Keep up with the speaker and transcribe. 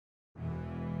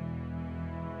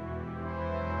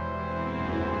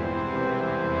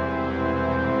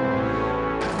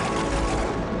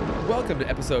welcome to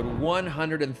episode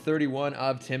 131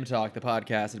 of Tim Talk, the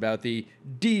podcast about the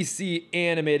DC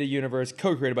animated universe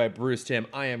co-created by Bruce Timm.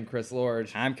 I am Chris Lord.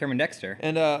 I'm Cameron Dexter.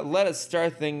 And let us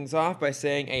start things off by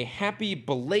saying a happy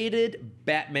belated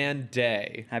Batman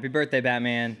Day. Happy birthday,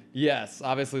 Batman. Yes,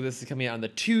 obviously this is coming out on the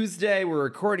Tuesday. We're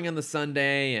recording on the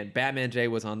Sunday, and Batman Day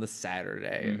was on the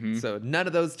Saturday. So none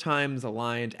of those times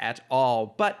aligned at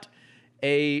all, but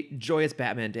a joyous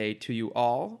Batman Day to you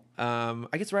all. I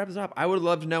guess to wrap this up, I would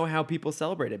love to know how people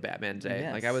celebrated Batman Day.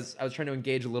 Yes. Like I was trying to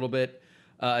engage a little bit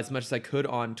as much as I could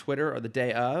on Twitter or the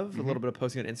day of, a little bit of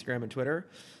posting on Instagram and Twitter.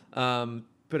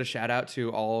 Put a shout out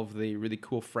to all of the really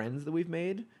cool friends that we've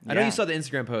made. I know Yeah. you saw the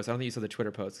Instagram post. I don't think you saw the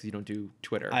Twitter post because you don't do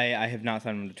Twitter. I have not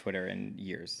signed on to Twitter in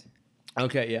years.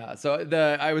 Okay, yeah. So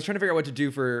I was trying to figure out what to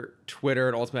do for Twitter,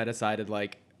 and ultimately I decided,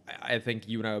 like, I think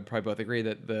you and I would probably both agree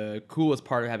that the coolest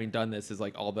part of having done this is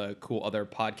like all the cool other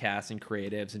podcasts and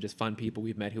creatives and just fun people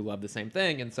we've met who love the same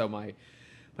thing. And so my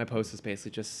post is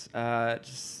basically just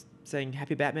saying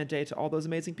Happy Batman Day to all those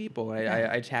amazing people.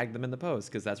 I tagged them in the post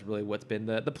because that's really what's been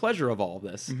the pleasure of all of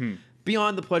this.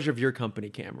 Beyond the pleasure of your company,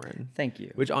 Cameron. Thank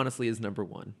you. Which honestly is number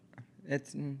one.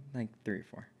 It's like 3 or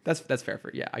 4. That's fair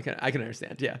for I can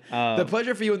understand. Yeah, Oh. the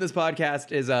pleasure for you in this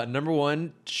podcast is number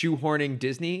one, shoehorning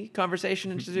Disney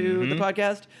conversation into the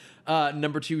podcast.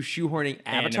 Number two, shoehorning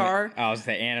Avatar. I was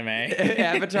gonna say anime.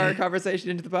 Avatar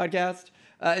conversation into the podcast.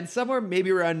 And somewhere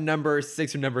maybe around number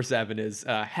 6 or number 7 is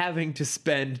having to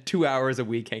spend 2 hours a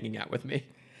week hanging out with me.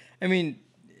 I mean,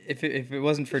 if it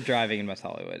wasn't for driving in West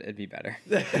Hollywood, it'd be better.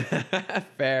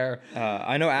 Fair.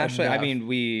 I know Ashley. I Enough.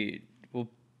 mean,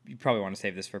 you probably want to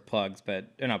save this for plugs, but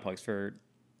not plugs, for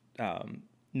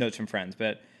notes from friends.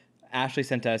 But Ashley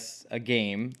sent us a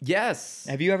game. Yes.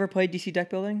 Have you ever played DC Deck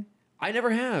Building? I never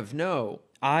have. No.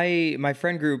 My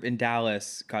friend group in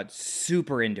Dallas got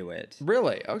super into it.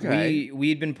 Really? Okay.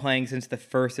 We'd been playing since the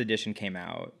first edition came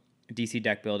out, DC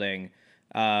Deck Building.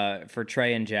 For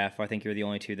Trey and Jeff, I think you're the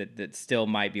only two that still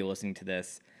might be listening to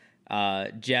this.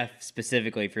 Jeff,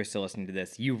 specifically, if you're still listening to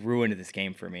this, you ruined this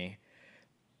game for me.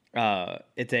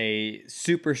 It's a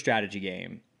super strategy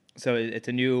game. So it's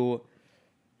a new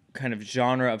kind of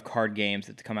genre of card games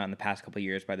that's come out in the past couple of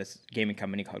years by this gaming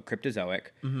company called Cryptozoic,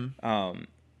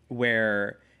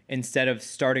 where instead of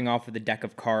starting off with a deck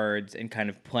of cards and kind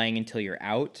of playing until you're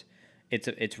out,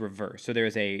 it's reverse. So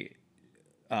there's a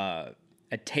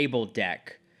table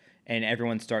deck, and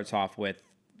everyone starts off with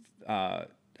I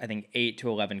think 8 to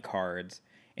 11 cards,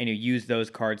 and you use those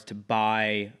cards to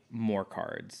buy more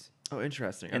cards. Oh,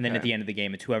 interesting. And then at the end of the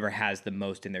game, it's whoever has the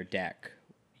most in their deck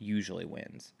usually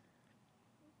wins.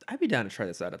 I'd be down to try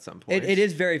this out at some point. It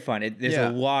is very fun. There's Yeah.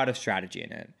 a lot of strategy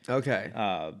in it. Okay.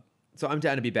 So I'm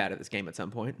down to be bad at this game at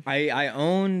some point. I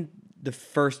own the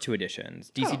first 2 editions.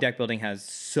 DC Oh. Deck Building has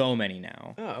so many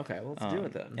now. Oh, okay. Well, let's do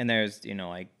it then. And there's,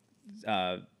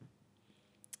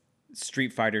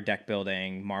 Street Fighter deck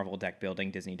building, Marvel deck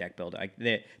building, Disney deck building. Like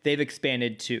they've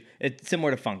expanded to, it's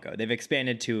similar to Funko. They've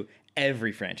expanded to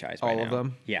every franchise right All of now.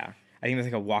 them? Yeah. I think there's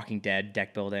like a Walking Dead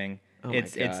deck building. Oh my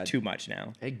It's God. too much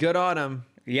now. Hey, good on him.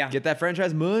 Yeah. Get that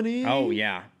franchise money. Oh,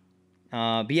 yeah.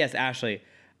 But yes, Ashley,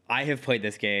 I have played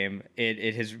this game.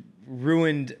 It has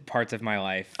ruined parts of my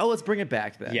life. Oh, let's bring it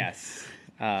back then. Yes.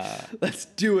 Let's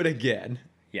do it again.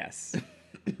 Yes.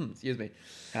 Excuse me.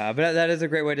 But that is a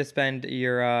great way to spend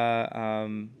your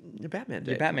Batman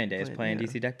Day. Your Batman Day is playing yeah.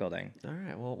 DC Deck Building. All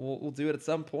right. Well, we'll do it at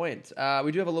some point.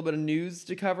 We do have a little bit of news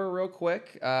to cover real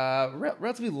quick.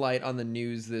 Relatively light on the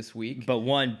news this week. But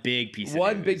one big piece of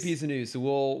One news. big piece of news. So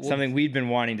we'll Something we've been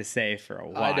wanting to say for a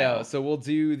while. I know. So we'll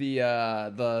do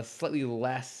the slightly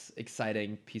less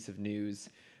exciting piece of news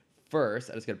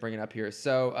first. I just got to bring it up here.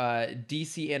 So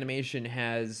DC Animation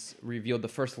has revealed the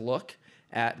first look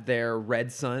at their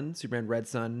Superman Red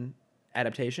Sun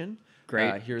adaptation.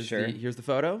 Great. Here's Sure. here's the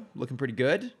photo. Looking pretty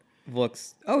good.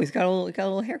 Looks. Oh, he's got a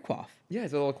little hair coif. Yeah,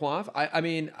 it's a little quaff. I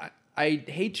mean, I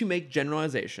hate to make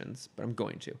generalizations, but I'm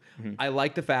going to. I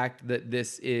like the fact that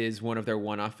this is one of their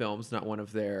one-off films, not one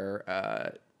of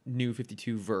their new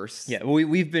 52 verse. Yeah,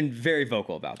 we've been very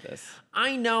vocal about this.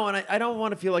 I know, and I don't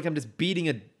want to feel like I'm just beating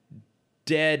a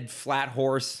dead flat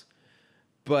horse,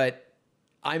 but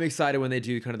I'm excited when they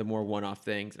do kind of the more one-off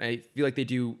things. And I feel like they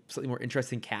do slightly more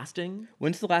interesting casting.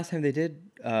 When's the last time they did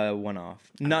one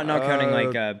off? Not counting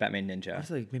like Batman Ninja. I was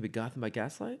like maybe Gotham by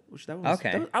Gaslight, which that one was,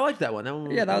 Okay. I liked that one. That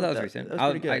one Yeah, that was recent. That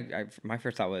was pretty good. My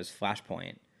first thought was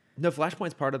Flashpoint. No,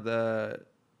 Flashpoint's part of the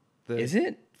Is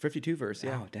it? 52 verse.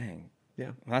 Yeah, Oh, dang.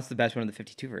 yeah, Well, that's the best one of the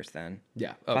 52 verse then.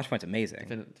 yeah. Flashpoint's amazing.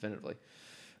 Definitively.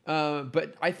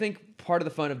 But I think part of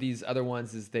the fun of these other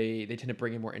ones is they tend to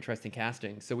bring in more interesting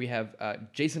casting. So we have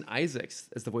Jason Isaacs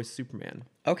as the voice of Superman.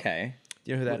 Okay.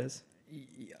 Do you know who that is?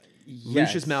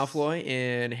 Lucius Malfoy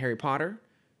in Harry Potter.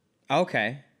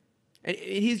 Okay. And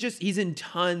he's in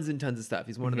tons and tons of stuff.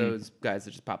 He's one of those guys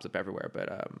that just pops up everywhere.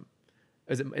 But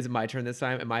is it my turn this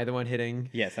time? Am I the one hitting?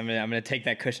 Yes, I'm gonna take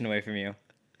that cushion away from you.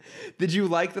 Did you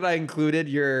like that I included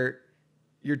your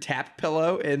tap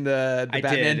pillow in the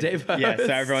Batman Day post? Yeah, so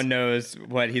everyone knows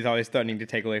what he's always threatening to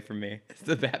take away from me. It's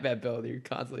the Batman pillow that you're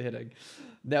constantly hitting.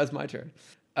 That was my turn.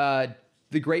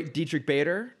 The great Dietrich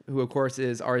Bader, who of course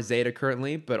is our Zeta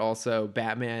currently, but also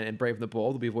Batman and Brave and the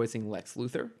Bold, will be voicing Lex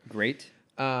Luthor. Great.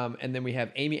 And then we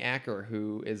have Amy Acker,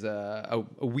 who is a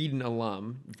Whedon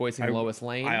alum, voicing Lois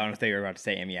Lane. I honestly thought you were about to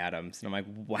say Amy Adams, and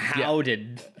I'm like, how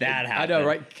did that happen? I know,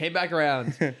 right? Came back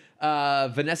around.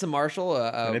 Vanessa Marshall.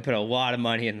 They put a lot of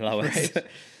money in Lois.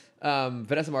 Right.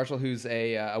 Vanessa Marshall, who's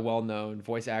a well-known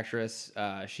voice actress.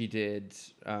 She did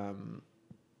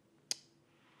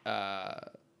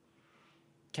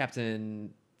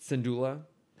Captain Syndulla,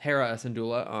 Hera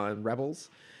Syndulla on Rebels.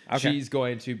 Okay. She's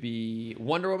going to be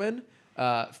Wonder Woman.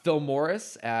 Phil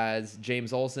Morris as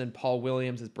James Olsen, Paul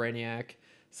Williams as Brainiac,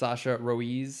 Sasha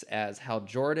Ruiz as Hal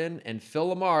Jordan, and Phil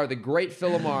Lamar, the great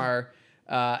Phil Lamar,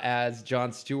 as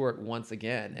Jon Stewart once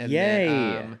again. And Yay!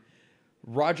 Then,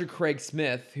 Roger Craig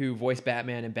Smith, who voiced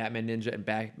Batman in Batman Ninja and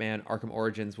Batman Arkham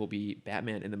Origins, will be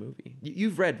Batman in the movie.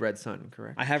 You've read Red Son,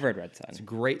 correct? I have read Red Son. It's a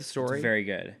great story. It's very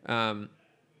good. I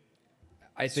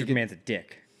think Superman's a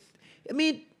dick. I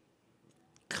mean,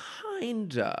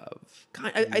 kind of.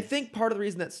 I think part of the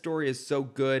reason that story is so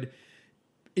good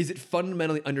is it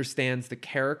fundamentally understands the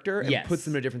character and Yes. puts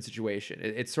them in a different situation.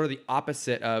 It's sort of the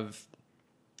opposite of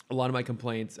a lot of my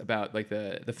complaints about like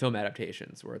the film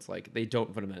adaptations, where it's like they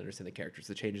don't fundamentally understand the characters.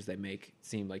 The changes they make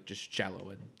seem like just shallow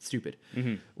and stupid.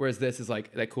 Whereas this is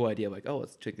like that cool idea of like, oh,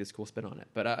 let's take this cool spin on it.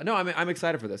 But no, I'm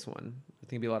excited for this one. I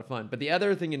think it'll be a lot of fun. But the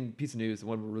other thing in piece of news, the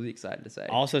one we're really excited to say,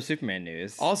 Also Superman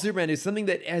news. all Superman news, something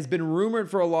that has been rumored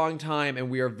for a long time, and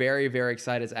we are very, very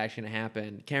excited it's actually going to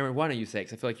happen. Cameron, why don't you say it?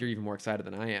 Because I feel like you're even more excited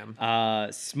than I am.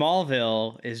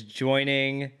 Smallville is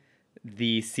joining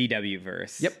the CW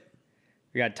verse. Yep.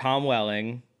 We got Tom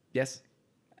Welling Yes.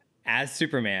 as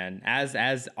Superman,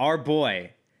 as our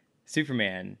boy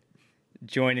Superman,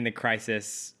 joining the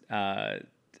Crisis.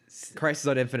 Crisis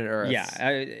on Infinite Earths.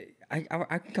 Yeah,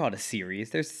 I can call it a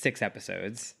series. There's 6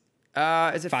 episodes.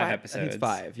 Is it 5 episodes. I think it's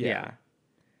 5. Yeah.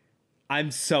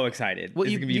 I'm so excited. Well,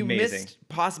 This is gonna be you amazing. missed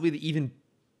possibly the even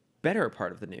better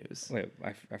part of the news Wait,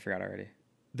 I forgot already.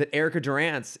 that Erica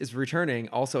Durance is returning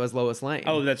also as Lois Lane.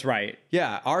 Oh, that's right.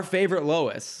 Yeah, our favorite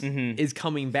Lois Mm-hmm. is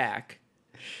coming back.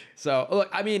 So, look,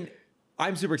 I mean,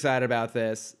 I'm super excited about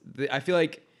this. I feel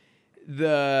like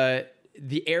the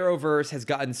Arrowverse has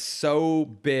gotten so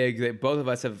big that both of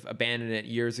us have abandoned it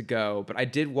years ago. But I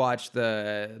did watch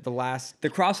the last. The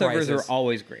crossovers Crisis. are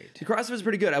always great. The crossover was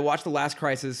pretty good. I watched the last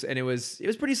Crisis and it was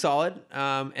pretty solid.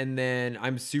 And then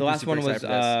I'm super. The last super one excited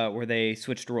was for this. where they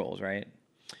switched roles, right?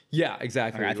 Yeah,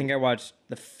 exactly. Okay, I think I watched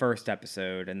the first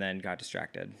episode and then got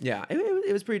distracted. Yeah,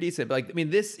 it was pretty decent. But like, I mean,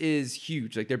 this is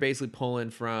huge. Like, they're basically pulling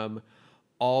from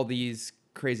all these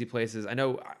crazy places. I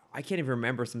know I can't even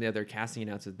remember some of the other casting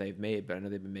announcements they've made, but I know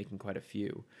they've been making quite a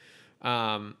few.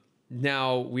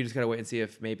 Now we just gotta wait and see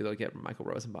if maybe they'll get Michael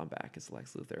Rosenbaum back as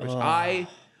Lex Luthor, which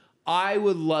I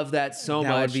would love that so That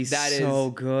much. would be That so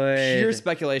is good. pure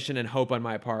speculation and hope on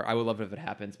my part. I would love it if it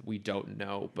happens. But we don't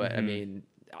know, but Mm-hmm. I mean,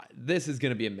 this is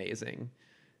gonna be amazing.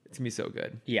 It's gonna be so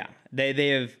good. Yeah, they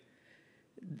have.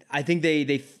 I think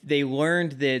they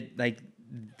learned that like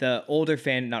the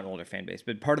not older fan base,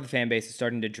 but part of the fan base is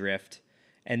starting to drift,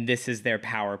 and this is their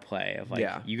power play of like,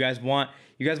 Yeah. you guys want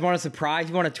a surprise,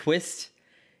 you want a twist.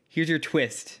 Here's your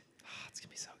twist. It's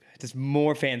gonna be so good. Just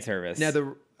more fan service. Now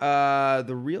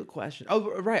the real question.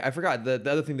 Oh, right, I forgot. The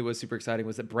other thing that was super exciting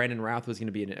was that Brandon Routh was going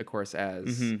to be in it, of course,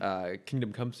 as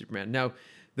Kingdom Come Superman. Now,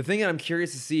 the thing that I'm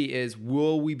curious to see is,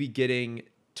 will we be getting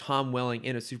Tom Welling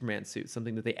in a Superman suit?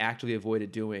 Something that they actually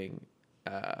avoided doing.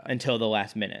 until the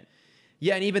last minute.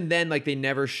 Yeah, and even then, like, they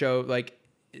never show like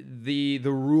the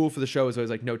rule for the show is always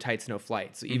like no tights, no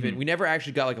flight. So even we never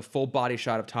actually got like a full body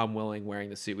shot of Tom Welling wearing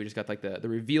the suit. We just got like the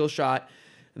reveal shot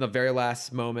in the very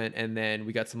last moment, and then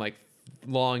we got some like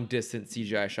long distance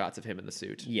CGI shots of him in the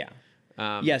suit. Yeah.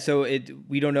 Yeah. So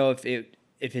we don't know if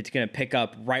it's gonna pick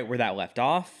up right where that left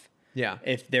off. Yeah.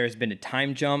 If there's been a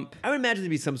time jump. I would imagine there'd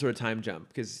be some sort of time jump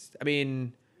because, I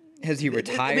mean, Has he I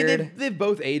retired? mean, they've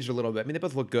both aged a little bit. I mean, they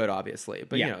both look good, obviously,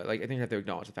 but Yeah. you know, like I think you have to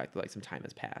acknowledge the fact that like some time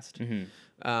has passed.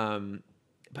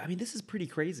 But I mean, this is pretty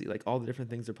crazy. Like all the different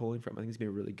things they're pulling from. I think it's gonna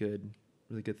be a really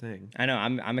good thing. I know.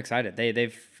 I'm excited.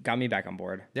 They've got me back on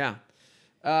board. Yeah.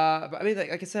 But I mean,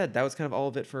 like I said, that was kind of all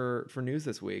of it for news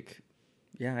this week.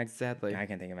 Yeah, sadly. I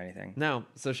can't think of anything. No.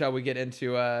 So shall we get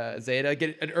into Zeta?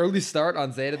 Get an early start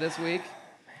on Zeta this week.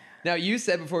 Now, you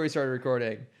said before we started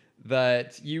recording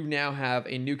that you now have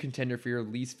a new contender for your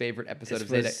least favorite episode This of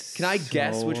Zeta. was Can I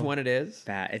guess which so one it is?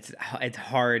 Bad. It's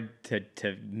hard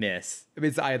to miss. I mean,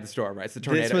 it's the Eye of the Storm, right? It's the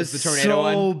tornado. This was it's the tornado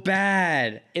so one.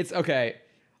 bad. It's okay.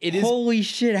 It is. Holy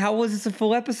shit! How was this a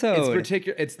full episode?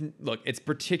 It's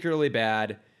particularly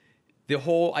bad. The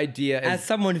whole idea is As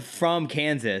someone from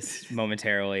Kansas,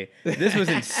 momentarily, this was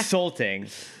insulting.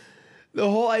 the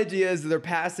whole idea is that they're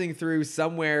passing through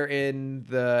somewhere in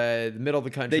the middle of the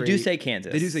country. They do say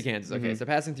Kansas. They do say Kansas. Okay, so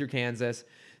passing through Kansas,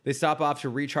 they stop off to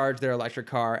recharge their electric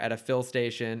car at a fill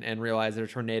station and realize there are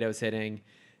tornadoes hitting.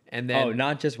 And then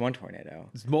Not just one tornado.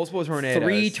 it's multiple tornadoes.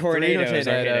 Three tornadoes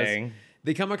are hitting.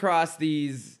 They come across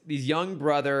these young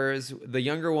brothers. The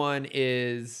younger one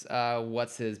is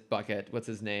what's his bucket? What's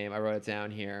his name? I wrote it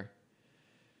down here.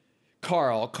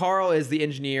 Carl. Carl is the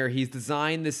engineer. He's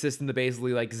designed this system that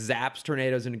basically like zaps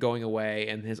tornadoes into going away.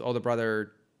 And his older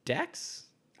brother, Dex?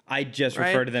 I just Right?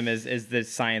 refer to them as the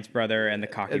science brother and the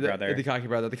cocky brother. The cocky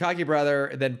brother. The cocky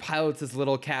brother then pilots this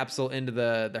little capsule into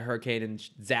the hurricane and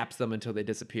zaps them until they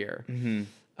disappear.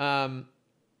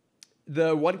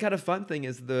 The one kind of fun thing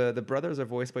is the brothers are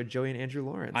voiced by Joey and Andrew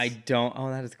Lawrence. I don't. Oh,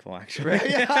 that is cool, actually.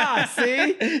 Yeah,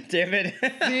 see? Damn it.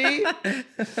 See?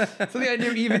 Something I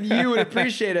knew even you would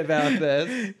appreciate about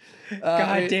this.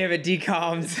 God damn it,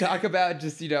 DComs. Talk about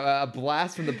just, a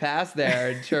blast from the past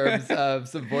there in terms of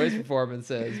some voice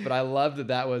performances. But I love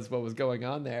that was what was going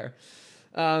on there.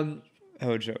 Oh,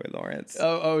 Joey Lawrence.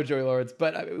 Joey Lawrence.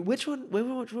 But which one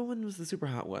was the super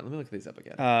hot one? Let me look these up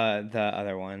again. The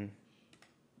other one.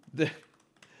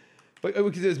 But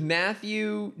because it was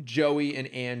Matthew, Joey, and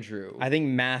Andrew. I think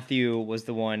Matthew was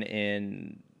the one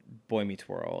in Boy Meets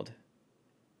World.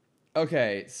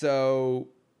 Okay,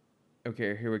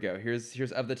 here we go.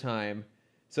 Here's of the time.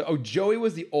 So, Joey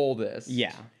was the oldest.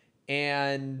 Yeah.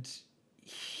 And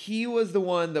he was the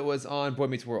one that was on Boy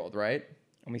Meets World, right?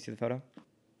 Let me see the photo.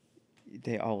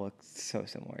 They all look so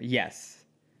similar. Yes.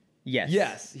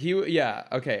 Yes. Yeah.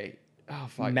 Okay. Oh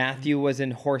fuck. Matthew was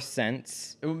in Horse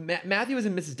Sense. Matthew was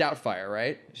in Mrs. Doubtfire,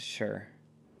 right? Sure.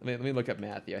 Let me look up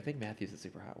Matthew. I think Matthew's a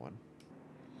super hot one.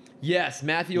 Yes,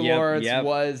 Matthew Yep, Lawrence yep.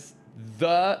 was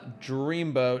the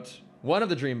dreamboat, one of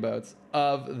the dreamboats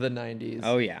of the 90s.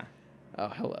 Oh yeah. Oh,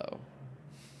 hello.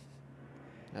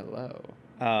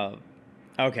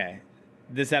 Okay.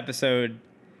 This episode.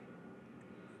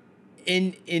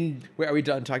 Wait, are we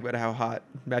done talking about how hot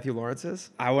Matthew Lawrence is?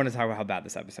 I want to talk about how bad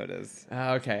this episode is.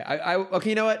 Okay. Okay,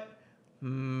 you know what?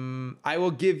 I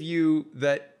will give you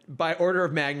that by order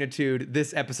of magnitude,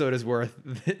 this episode is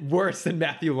worse than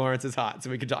Matthew Lawrence is hot,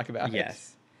 so we can talk about it.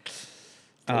 Yes.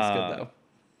 That's good, though.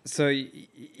 So,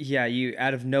 yeah, you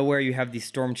out of nowhere, you have these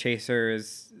storm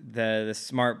chasers, the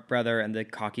smart brother and the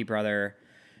cocky brother,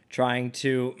 trying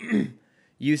to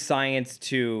use science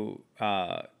to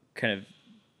kind of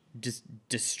just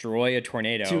destroy a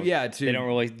tornado. They don't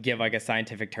really give like a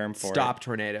scientific term for it. Stop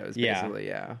tornadoes, basically,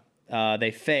 yeah.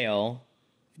 They fail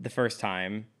the first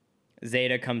time.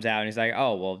 Zeta comes out and he's like,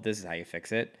 "Oh, well, this is how you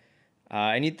fix it."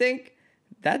 And you'd think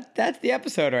that's the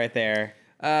episode right there.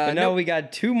 But no, we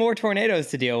got 2 more tornadoes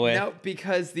to deal with. No,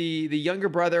 because the younger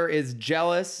brother is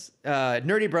jealous.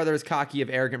 Nerdy brother is cocky of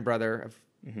arrogant brother.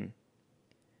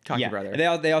 Cocky brother.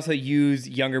 They also use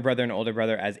younger brother and older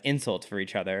brother as insults for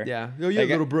each other. Yeah. Oh, yeah,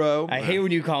 little bro. I hate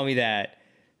when you call me that.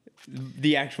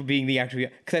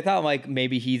 Because I thought like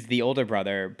maybe he's the older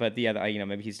brother, but the other,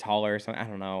 maybe he's taller or something. I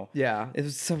don't know. Yeah. It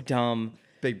was so dumb.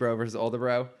 Big bro versus older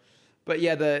bro. But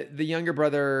yeah, the younger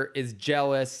brother is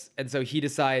jealous, and so he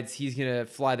decides he's gonna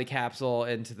fly the capsule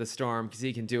into the storm because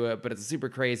he can do it. But it's a super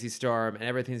crazy storm, and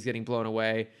everything's getting blown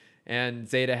away. And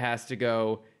Zeta has to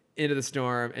go into the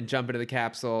storm and jump into the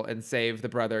capsule and save the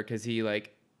brother because he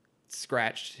like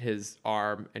scratched his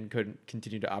arm and couldn't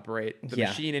continue to operate the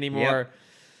machine anymore.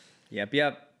 Yep.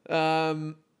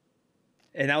 And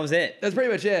that was it. That's pretty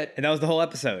much it. And that was the whole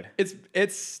episode.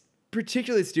 It's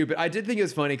particularly stupid. I did think it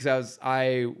was funny because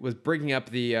I was bringing up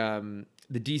the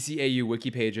DCAU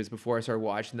wiki pages before I started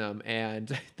watching them,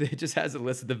 and it just has a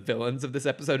list of the villains of this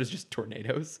episode is just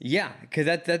tornadoes. Yeah, because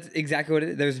that's exactly what it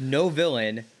is. There's no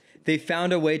villain. They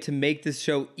found a way to make this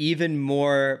show even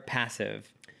more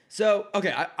passive. So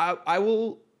okay, I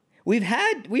will. We've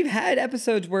had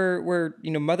episodes where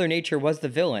Mother Nature was the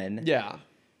villain. Yeah.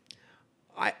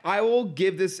 I will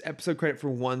give this episode credit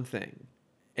for one thing,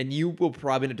 and you will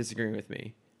probably not disagree with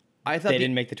me. I thought they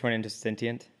didn't make the tornado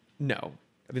sentient. No,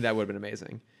 I mean that would have been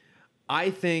amazing.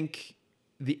 I think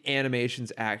the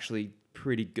animation's actually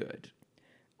pretty good.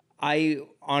 I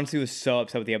honestly was so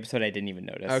upset with the episode I didn't even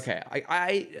notice. Okay,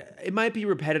 I it might be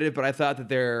repetitive, but I thought that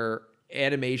their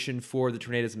animation for the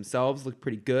tornadoes themselves looked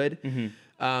pretty good.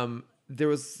 There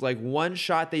was like one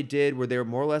shot they did where they were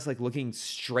more or less like looking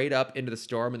straight up into the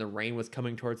storm and the rain was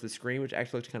coming towards the screen, which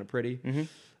actually looked kind of pretty.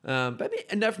 But I mean,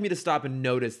 enough for me to stop and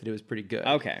notice that it was pretty good.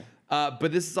 Okay.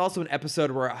 But this is also an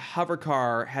episode where a hover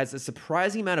car has a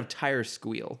surprising amount of tire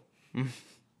squeal, which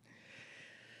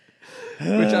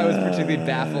I was particularly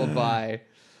baffled by.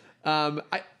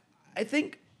 I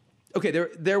think, okay,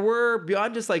 there were,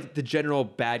 beyond just like the general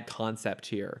bad concept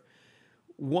here,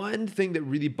 one thing that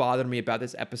really bothered me about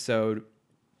this episode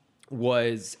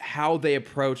was how they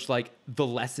approached like the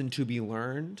lesson to be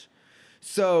learned.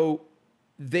 So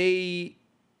they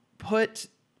put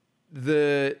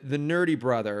the nerdy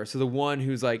brother, so the one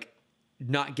who's like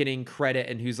not getting credit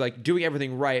and who's like doing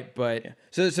everything right, but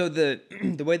So the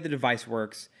the way the device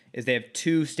works is they have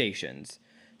two stations.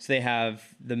 So they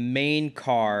have the main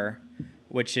car,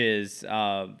 which is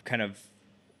kind of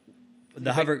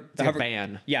the hover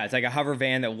van. Yeah, it's like a hover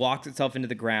van that locks itself into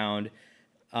the ground,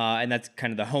 and that's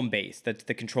kind of the home base. That's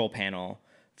the control panel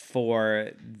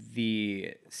for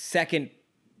the second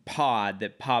pod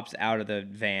that pops out of the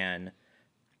van,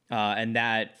 and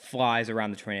that flies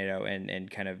around the tornado and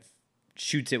kind of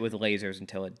shoots it with lasers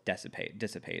until it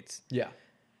dissipates. Yeah.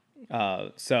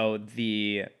 So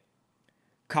the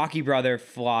cocky brother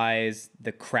flies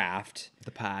the craft,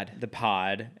 The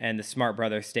pod, and the smart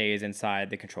brother stays inside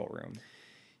the control room.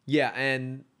 Yeah,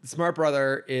 and the smart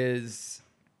brother is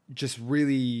just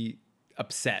really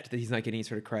upset that he's not getting any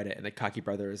sort of credit, and the cocky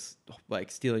brother is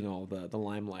like stealing all the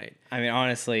limelight. I mean,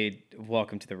 honestly,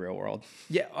 welcome to the real world.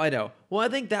 Yeah, I know. Well, I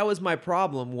think that was my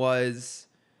problem, was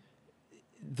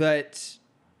that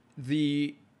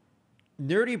the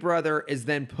nerdy brother is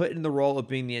then put in the role of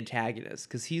being the antagonist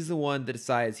because he's the one that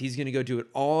decides he's going to go do it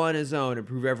all on his own and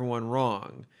prove everyone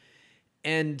wrong.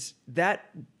 And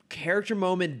that character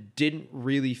moment didn't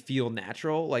really feel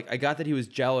natural. Like, I got that he was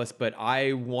jealous, but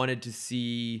I wanted to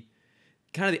see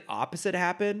kind of the opposite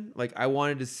happen. Like, I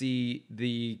wanted to see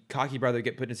the cocky brother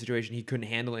get put in a situation he couldn't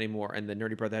handle anymore, and the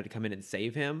nerdy brother had to come in and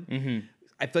save him.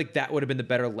 I feel like that would have been the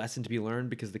better lesson to be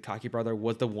learned because the cocky brother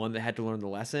was the one that had to learn the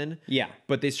lesson. Yeah.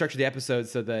 But they structured the episode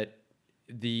so that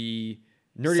the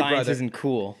nerdy Science brother isn't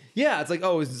cool. Yeah, it's like,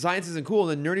 oh, science isn't cool,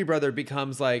 and then nerdy brother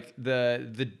becomes like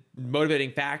the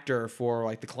motivating factor for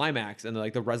like the climax and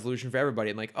like the resolution for everybody.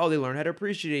 And like, oh, they learn how to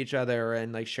appreciate each other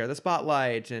and like share the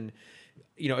spotlight and,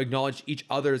 you know, acknowledge each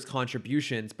other's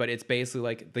contributions. But it's basically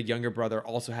like the younger brother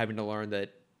also having to learn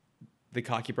that the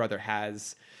cocky brother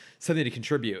has something to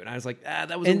contribute. And I was like,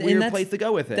 that was a weird place to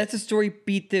go with it. That's a story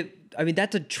beat that, I mean,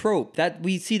 that's a trope that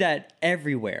we see that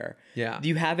everywhere. Yeah.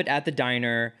 You have it at the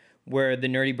diner where the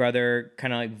nerdy brother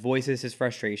kind of like voices his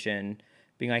frustration,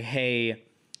 being like, hey,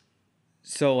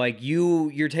 so like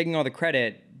you're taking all the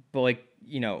credit, but like,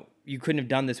 you know, you couldn't have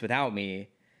done this without me.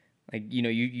 Like, you know,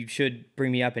 you should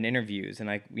bring me up in interviews and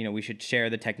like, you know, we should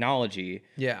share the technology.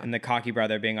 Yeah. And the cocky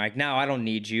brother being like, no, I don't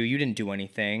need you. You didn't do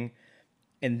anything.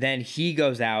 And then he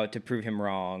goes out to prove him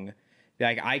wrong. Be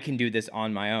like, I can do this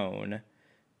on my own.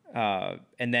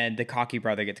 And then the cocky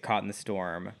brother gets caught in the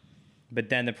storm. But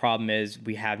then the problem is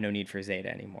we have no need for Zeta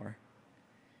anymore.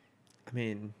 I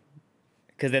mean,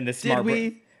 because then the smart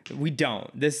we don't.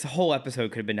 This whole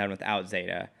episode could have been done without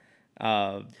Zeta.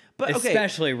 But okay.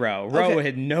 Especially Ro. Ro Okay.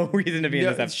 had no reason to be in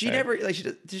this episode. She never like.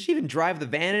 Did she even drive the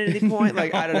van at any point?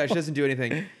 Like, I don't know. She doesn't do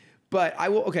anything. But I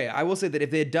will say that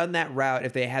if they had done that route,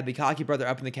 if they had the cocky brother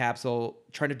up in the capsule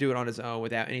trying to do it on his own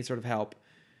without any sort of help,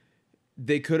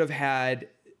 they could have had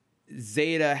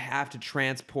Zeta have to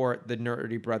transport the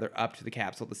nerdy brother up to the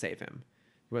capsule to save him.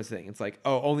 Was the thing. It's like,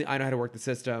 oh, only I know how to work the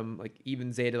system. Like,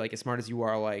 even Zeta, like as smart as you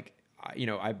are, like, you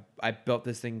know, I built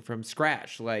this thing from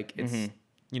scratch. Like, it's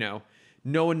you know,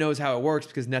 no one knows how it works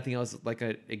because nothing else like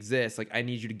exists. Like, I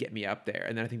need you to get me up there.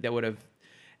 And then I think that would have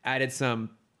added some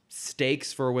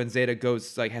stakes for when Zeta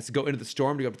goes, like, has to go into the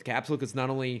storm to go up to the capsule, because not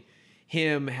only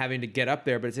him having to get up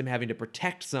there, but it's him having to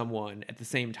protect someone at the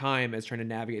same time as trying to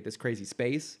navigate this crazy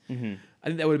space. I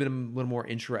think that would have been a little more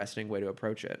interesting way to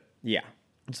approach it. Yeah.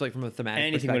 Just like from a thematic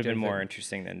Anything perspective. would have been more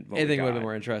interesting than what Anything we would have got. been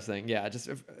more interesting. Yeah, just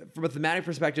from a thematic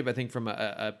perspective, I think from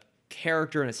a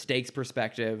character and a stakes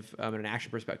perspective and an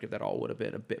action perspective, that all would have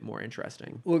been a bit more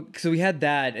interesting. Well, so we had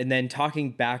that, and then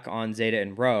talking back on Zeta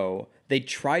and Ro, they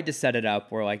tried to set it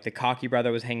up where like the cocky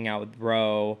brother was hanging out with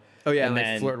Ro. Oh yeah, and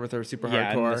then, like flirting with her super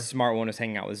yeah, hardcore. and the smart one was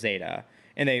hanging out with Zeta,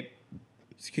 and they,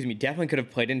 definitely could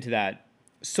have played into that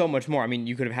so much more. I mean,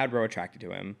 you could have had Ro attracted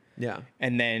to him. Yeah.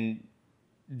 And then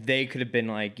they could have been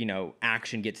like, you know,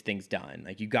 action gets things done.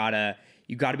 Like you gotta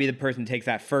you got to be the person who takes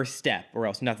that first step, or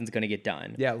else nothing's going to get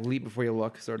done. Yeah, leap before you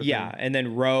look, sort of Yeah, thing. and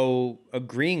then Ro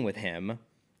agreeing with him,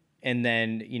 and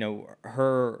then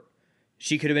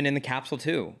she could have been in the capsule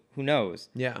too. Who knows?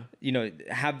 Yeah.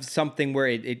 Have something where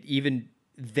it even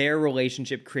their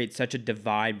relationship creates such a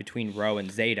divide between Ro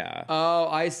and Zeta. Oh,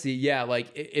 I see. Yeah,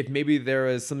 like if maybe there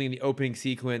was something in the opening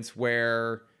sequence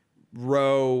where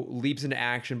Ro leaps into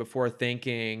action before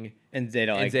thinking, And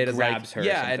Zeta Zeta's grabs her.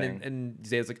 yeah, or something. and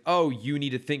Zeta's like, oh, you need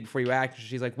to think before you act.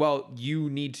 She's like, well, you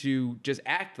need to just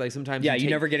act. Like sometimes, you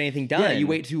never get anything done. Yeah, you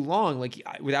wait too long. Like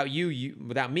without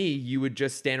without me, you would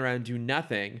just stand around and do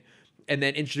nothing, and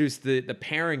then introduce the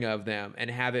pairing of them and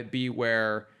have it be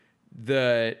where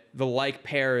the like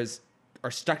pairs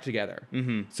are stuck together.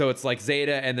 Mm-hmm. So it's like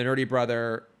Zeta and the nerdy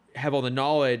brother have all the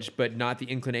knowledge, but not the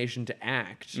inclination to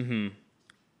act. Mm-hmm.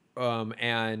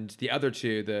 And the other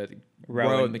two, the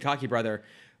Ro and the cocky brother,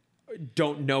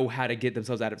 don't know how to get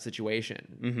themselves out of a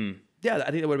situation. Mm-hmm. Yeah,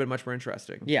 I think that would have been much more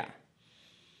interesting. Yeah.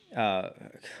 God,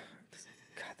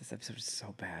 this episode is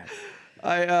so bad.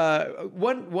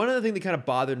 One other thing that kind of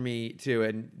bothered me too,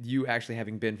 and you actually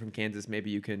having been from Kansas, maybe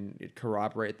you can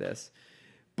corroborate this,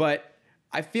 but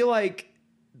I feel like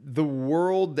the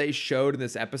world they showed in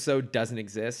this episode doesn't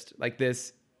exist. Like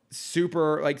this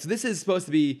super, like, so this is supposed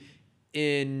to be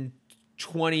in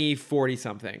 2040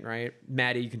 something, right?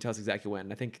 Maddie, you can tell us exactly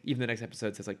when. I think even the next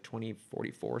episode says like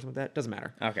 2044 or something like that. Doesn't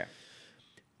matter. Okay.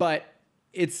 But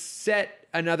it's set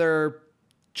another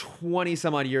 20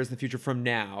 some odd years in the future from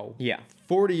now. Yeah.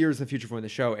 40 years in the future from when the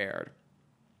show aired.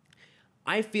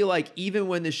 I feel like even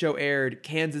when the show aired,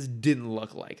 Kansas didn't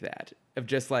look like that. Of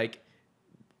just like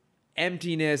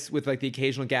emptiness with like the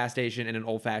occasional gas station and an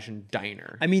old-fashioned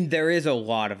diner. I mean, there is a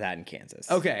lot of that in Kansas.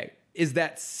 Okay. Is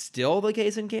that still the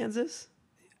case in Kansas?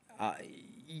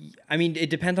 I mean, it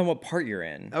depends on what part you're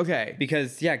in. Okay.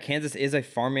 Because, yeah, Kansas is a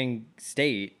farming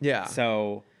state. Yeah.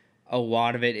 So a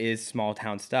lot of it is small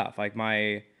town stuff. Like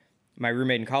my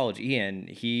roommate in college, Ian,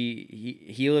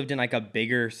 he lived in like a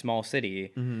bigger small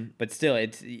city, but still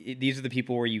these are the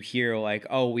people where you hear like,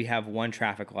 oh, we have one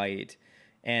traffic light,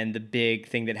 and the big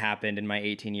thing that happened in my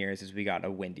 18 years is we got a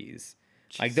Wendy's.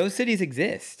 Jeez. Like those cities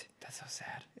exist. That's so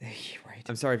sad. Right.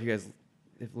 I'm sorry if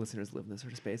listeners live in those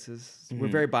sort of spaces. We're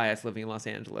very biased living in Los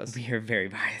Angeles. We are very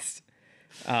biased.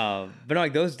 But no,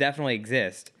 like those definitely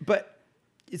exist. But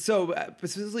so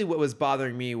specifically what was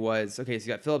bothering me was, okay, so you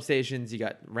got Phillips stations, you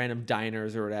got random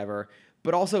diners or whatever,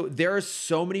 but also there are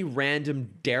so many random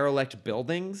derelict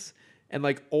buildings and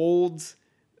like old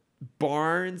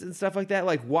barns and stuff like that.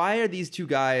 Like, why are these two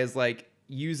guys like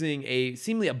using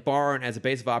seemingly a barn as a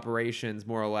base of operations,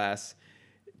 more or less,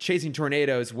 chasing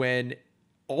tornadoes when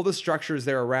all the structures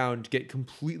there around get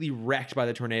completely wrecked by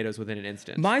the tornadoes within an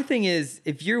instant? My thing is,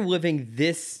 if you're living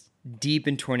this deep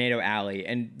in Tornado Alley,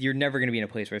 and you're never going to be in a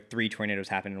place where 3 tornadoes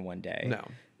happen in one day.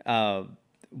 No.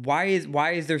 Why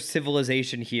is there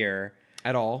civilization here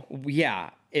At all?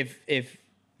 Yeah. If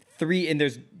 3, and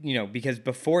there's, because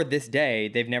before this day,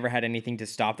 they've never had anything to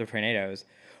stop the tornadoes.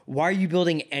 Why are you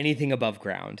building anything above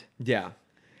ground? Yeah.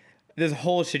 This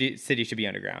whole city should be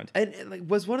underground. And like,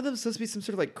 was one of them supposed to be some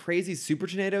sort of like crazy super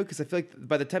tornado? Because I feel like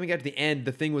by the time we got to the end,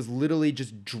 the thing was literally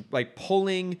just like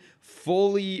pulling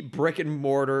fully brick and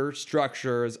mortar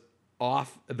structures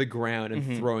off the ground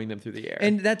and throwing them through the air.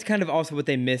 And that's kind of also what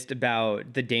they missed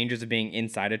about the dangers of being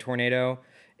inside a tornado,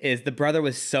 is the brother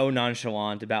was so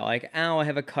nonchalant about like, ow, I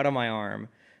have a cut on my arm.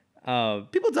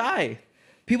 People die.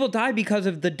 People die because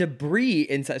of the debris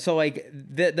inside. So like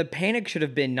the panic should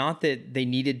have been not that they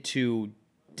needed to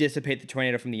dissipate the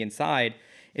tornado from the inside.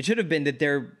 It should have been that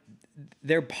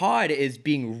their pod is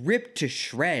being ripped to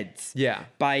shreds. Yeah.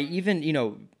 By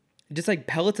even, just like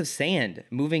pellets of sand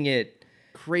moving it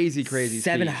Crazy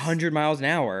 700 miles an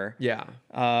hour. Yeah.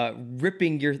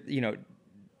 Ripping your,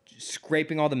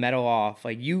 scraping all the metal off.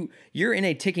 Like you're in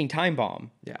a ticking time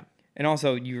bomb. Yeah. And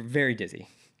also you're very dizzy.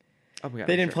 Oh my God,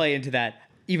 they didn't play into that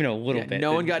even a little bit.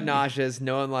 No one got nauseous.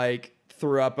 No one like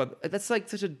threw up. That's like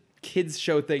such a kids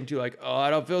show thing too. Like, oh, I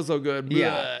don't feel so good. Blah.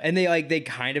 Yeah. And they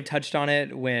kind of touched on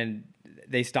it when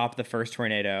they stopped the first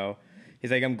tornado. He's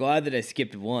like, I'm glad that I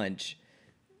skipped lunch.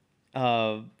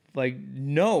 Like,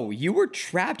 no, you were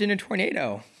trapped in a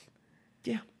tornado.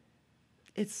 Yeah.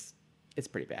 It's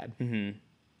pretty bad. Mm-hmm.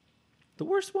 The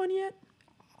worst one yet?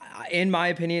 In my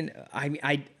opinion,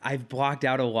 I've blocked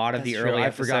out a lot of the early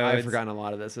episodes. I've forgotten a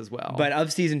lot of this as well. But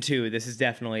of season 2, this is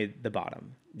definitely the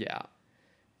bottom. Yeah.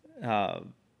 But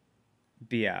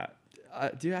yeah.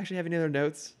 Do you actually have any other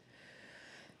notes?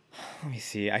 Let me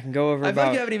see. I can go over I feel like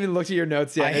about. you haven't even looked at your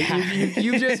notes yet.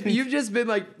 You've just been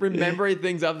like remembering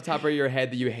things off the top of your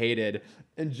head that you hated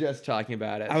and just talking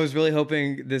about it. I was really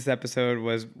hoping this episode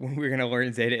was when we were gonna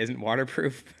learn Zeta isn't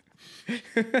waterproof.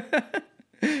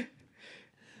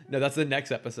 No, that's the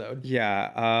next episode.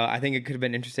 Yeah, I think it could have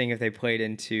been interesting if they played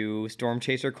into Storm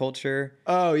Chaser culture.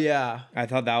 Oh yeah. I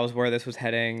thought that was where this was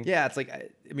heading. Yeah, it's like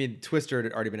I mean, Twister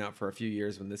had already been out for a few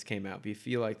years when this came out, but you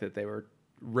feel like that they were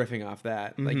riffing off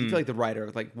that. Like you feel like the writer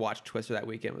like watched Twister that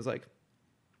weekend was like,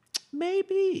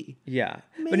 maybe. Yeah,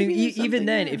 but Maybe there's even something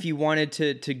then, there. if you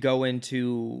wanted to go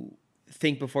into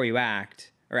think before you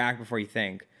act or act before you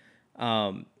think,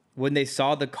 when they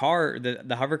saw the car,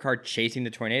 the hover car chasing the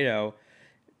tornado,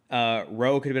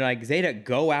 Ro could have been like, Zeta,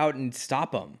 go out and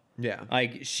stop him. Yeah.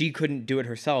 Like she couldn't do it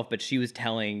herself, but she was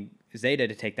telling Zeta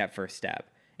to take that first step,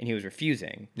 and he was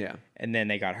refusing. Yeah. And then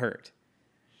they got hurt.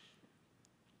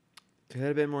 Could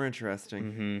have been more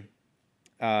interesting.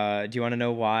 Do you want to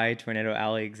know why Tornado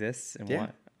Alley exists and Yeah.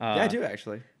 what? Yeah, I do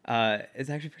actually. It's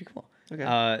actually pretty cool.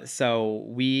 Okay. So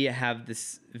we have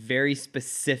this very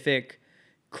specific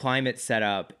climate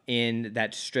setup in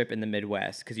that strip in the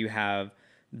Midwest because you have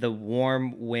the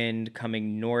warm wind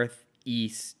coming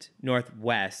northwest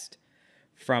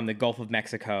from the Gulf of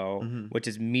Mexico, which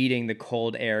is meeting the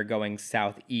cold air going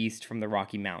southeast from the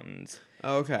Rocky Mountains.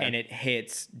 Okay. And it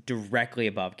hits directly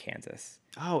above Kansas.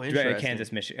 Oh, interesting.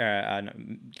 Kansas,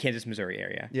 Missouri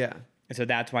area. Yeah. And so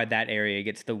that's why that area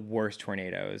gets the worst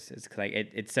tornadoes. It's like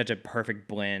it's such a perfect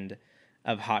blend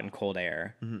of hot and cold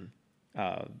air, and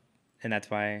that's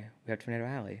why we have Tornado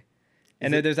Alley.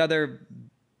 And there's other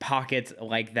pockets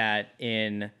like that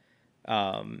in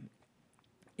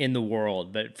the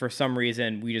world, but for some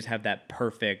reason we just have that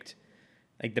perfect,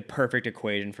 like the perfect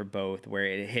equation for both, where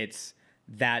it hits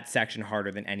that section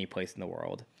harder than any place in the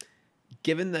world.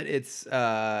 Given that it's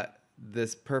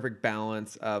this perfect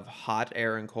balance of hot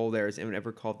air and cold air, is anyone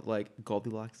ever called like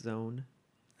Goldilocks zone?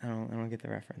 I don't get the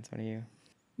reference. What are you?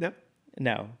 No.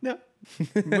 No. No.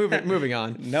 moving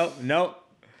on. Nope.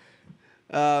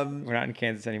 We're not in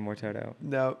Kansas anymore, Toto.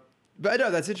 No. But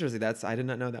no, that's interesting. I did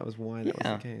not know that was why that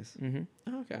was the case.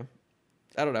 Oh, okay.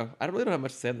 I don't know. I really don't have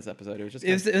much to say on this episode. It was just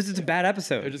It was just a bad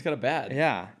episode. it was just kind of bad.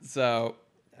 Yeah. So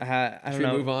I don't should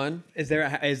know. we move on? Is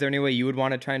there any way you would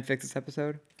want to try and fix this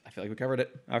episode? I feel like we covered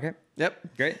it. Okay.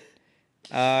 Yep. Great.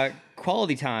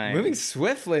 Quality time. Moving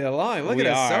swiftly along. Look We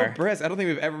at us, are. so brisk. I don't think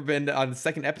we've ever been on the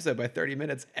second episode by 30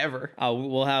 minutes ever.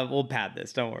 We'll pad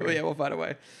this. Don't worry. But yeah, we'll find a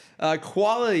way.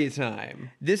 Quality time.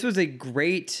 This was a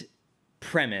great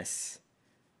premise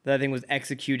that I think was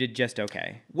executed just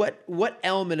okay. What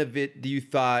element of it did you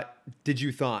thought? Did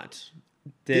you thought?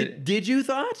 Did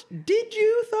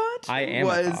you thought? I am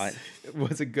a thought.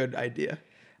 Was a good idea.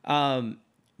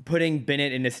 Putting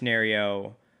Bennett in a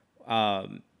scenario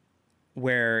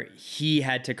where he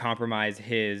had to compromise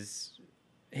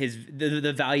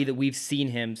the value that we've seen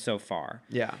him so far.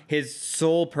 Yeah. His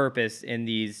sole purpose in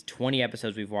these 20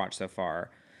 episodes we've watched so far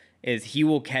is he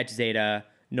will catch Zeta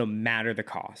no matter the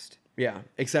cost. Yeah,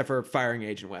 except for firing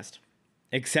Agent West.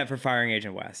 Except for firing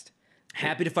Agent West.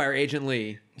 Happy to fire Agent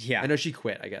Lee. Yeah. I know she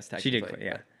quit, I guess, She technically. did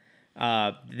quit,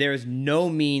 yeah. There's no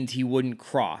means he wouldn't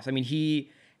cross. I mean, he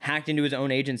hacked into his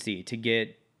own agency to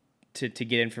get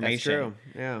information. That's true,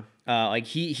 yeah. Like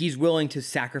he's willing to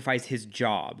sacrifice his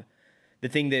job, the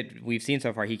thing that we've seen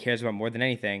so far he cares about more than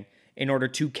anything, in order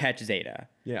to catch Zeta.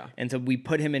 Yeah. And so we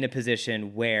put him in a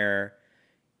position where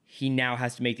he now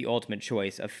has to make the ultimate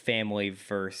choice of family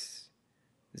versus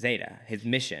Zeta, his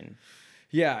mission.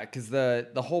 Yeah, because the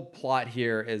whole plot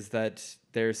here is that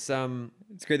there's some...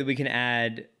 It's great that we can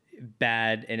add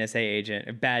bad NSA agent,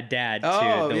 or bad dad to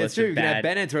Oh, the yeah, it's list true. of You can bad. have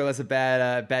Bennett to our list of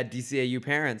bad DCAU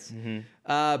parents.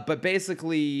 But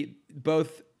basically,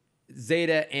 both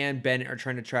Zeta and Bennett are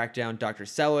trying to track down Dr.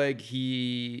 Selig.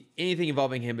 Anything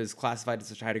involving him is classified to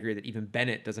such a high degree that even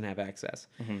Bennett doesn't have access.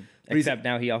 But Except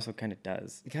now he also kind of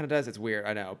does. he kind of does. It's weird,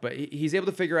 I know. But he's able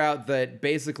to figure out that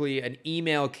basically an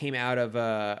email came out of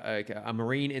a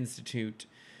Marine Institute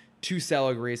to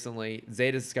Selig recently.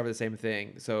 Zeta's discovered the same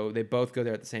thing. So they both go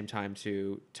there at the same time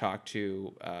to talk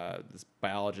to this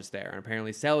biologist there. And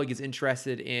apparently Selig is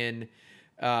interested in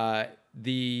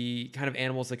the kind of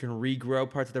animals that can regrow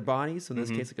parts of their bodies. So in this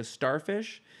case, like a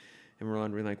starfish. And we're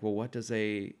wondering, like, well, what does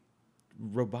a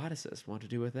roboticist want to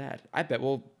do with that? I bet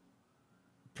we'll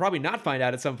probably not find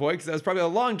out at some point because that was probably a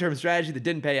long-term strategy that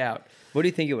didn't pay out. What do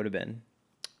you think it would have been?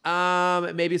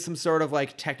 Maybe some sort of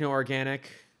like techno-organic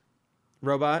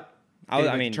robot. Maybe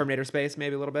like Terminator space,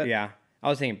 maybe a little bit. Yeah. I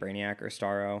was thinking Brainiac or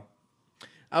Starro.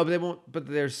 Oh, but they won't. But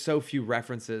there's so few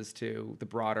references to the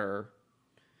broader.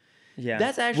 Yeah.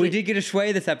 That's actually... We did get a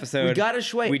Shui this episode. We got a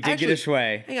Shui. We did get a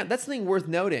Shui. Hang on, that's something worth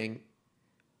noting.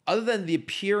 Other than the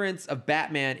appearance of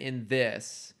Batman in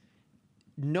this,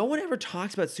 no one ever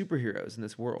talks about superheroes in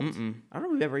this world. Mm-mm. I don't know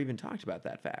if we've ever even talked about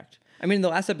that fact. I mean, in the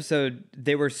last episode,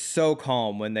 they were so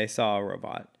calm when they saw a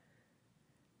robot.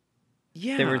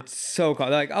 Yeah. They were so calm.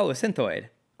 They're like, oh, a synthoid.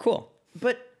 Cool.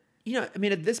 But, you know, I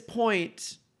mean, at this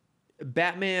point,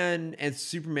 Batman and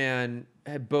Superman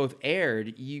had both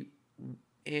aired.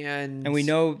 And we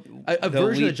know a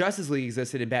version of Justice League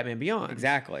existed in Batman Beyond.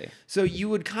 Exactly. So you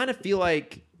would kind of feel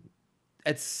like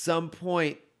at some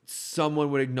point someone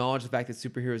would acknowledge the fact that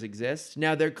superheroes exist.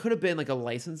 Now, there could have been like a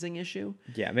licensing issue.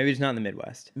 Yeah, maybe it's not in the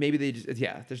Midwest. Maybe they just,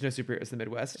 there's no superheroes in the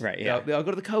Midwest. Right, yeah. They all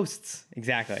go to the coasts.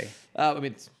 Exactly. I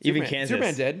mean, Even Kansas.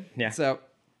 Superman did. Yeah. So,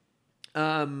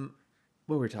 what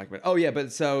were we talking about? Oh, yeah,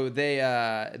 but so they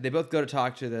both go to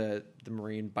talk to the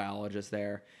marine biologist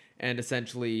there, and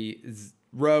essentially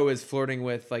Ro is flirting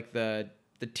with like the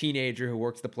teenager who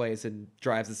works the place and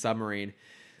drives the submarine.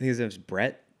 I think his name's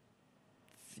Brett.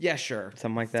 Yeah, sure.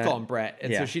 Something like that. Let's call him Brett.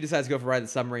 And so Yeah. she decides to go for a ride the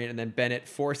submarine, and then Bennett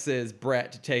forces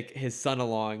Brett to take his son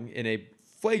along in a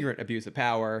flagrant abuse of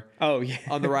power Oh, yeah.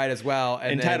 on the ride as well.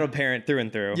 And Entitled parent through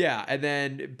and through. Yeah, and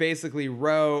then basically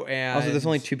Ro and... Also, there's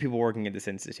only 2 people working at this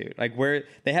institute. Like, where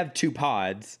they have 2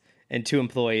 pods and 2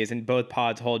 employees, and both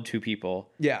pods hold 2 people.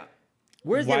 Yeah.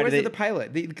 Where's Why do the they- other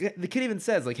pilot? The kid even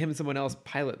says, like, him and someone else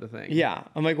pilot the thing. Yeah.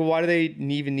 I'm like, well, why do they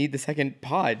even need the second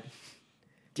pod?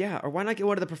 Yeah, or why not get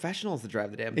one of the professionals to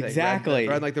drive the damn thing? Exactly.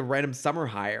 Rather than like the random summer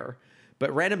hire.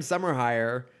 But random summer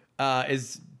hire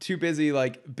is too busy,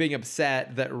 like, being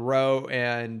upset that Ro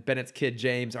and Bennett's kid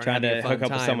James aren't Trying having to a fun hook up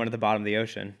time. with someone at the bottom of the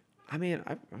ocean. I mean,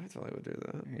 I totally would do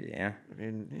that. Yeah. I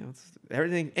mean, you know,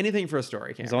 it's anything for a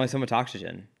story. There's only so much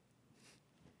oxygen.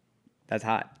 That's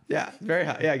hot. Yeah, it's very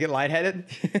hot. Yeah, get lightheaded.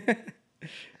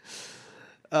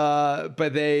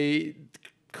 But they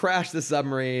crash the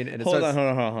submarine and it Hold starts...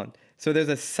 on. So there's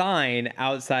a sign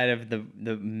outside of the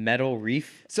metal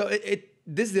reef. So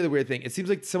this is the other weird thing. It seems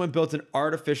like someone built an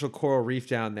artificial coral reef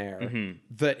down there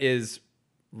that is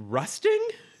rusting.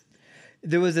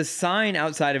 There was a sign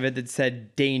outside of it that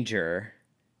said danger.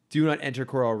 Do not enter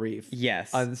coral reef.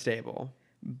 Yes. Unstable.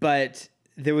 But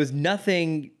there was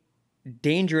nothing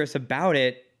dangerous about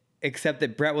it except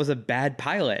that Brett was a bad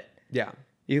pilot. Yeah.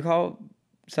 You call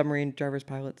submarine drivers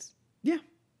pilots? Yeah.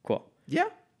 Cool. Yeah.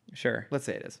 Sure. Let's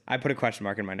say it is. I put a question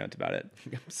mark in my notes about it.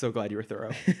 I'm so glad you were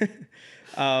thorough.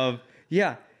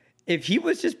 Yeah. If he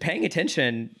was just paying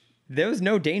attention, there was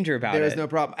no danger about it. There was no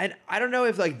problem. And I don't know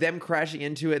if like them crashing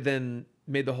into it then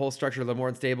made the whole structure a little more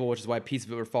unstable, which is why pieces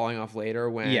of it were falling off later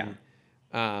when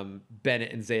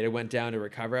Bennett and Zeta went down to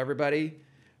recover everybody.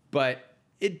 But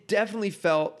it definitely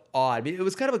felt odd. I mean, it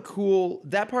was kind of a cool,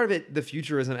 that part of it, the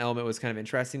futurism element was kind of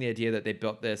interesting. The idea that they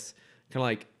built this kind of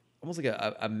like, almost like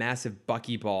a massive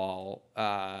buckyball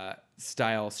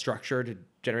style structure to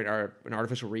generate an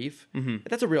artificial reef.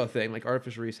 That's a real thing. Like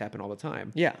artificial reefs happen all the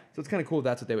time. Yeah. So it's kind of cool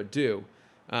that's what they would do.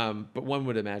 But one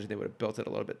would imagine they would have built it a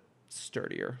little bit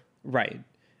sturdier. Right.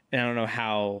 And I don't know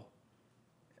how,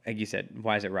 like you said,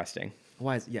 why is it rusting?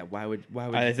 Why would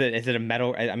Is it a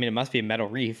metal? I mean, it must be a metal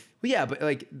reef. well, yeah, but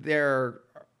like there,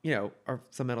 are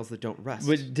some metals that don't rust.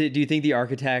 But do you think the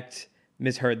architect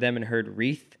misheard them and heard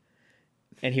wreath?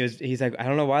 And he's like, I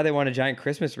don't know why they want a giant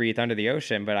Christmas wreath under the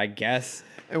ocean, but I guess.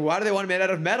 And why do they want it made out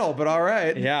of metal? But all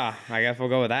right. Yeah, I guess we'll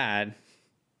go with that.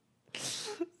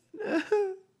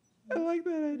 I like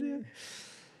that idea.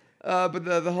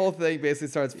 But the whole thing basically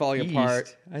starts falling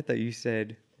apart. I thought you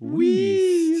said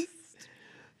Wheeze.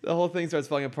 The whole thing starts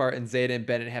falling apart, and Zeta and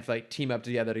Bennett have to like team up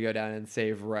together to go down and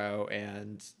save Ro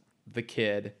and the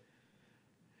kid.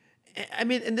 I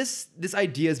mean, and this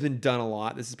idea has been done a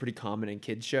lot. This is pretty common in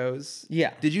kids shows.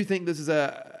 Yeah. Did you think this is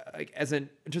in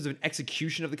terms of an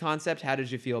execution of the concept? How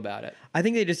did you feel about it? I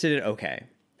think they just did it okay.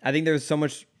 I think there was so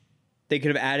much they could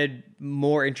have added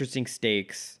more interesting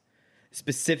stakes.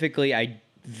 Specifically, I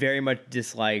very much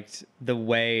disliked the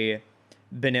way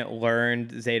Bennett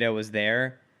learned Zeta was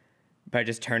there by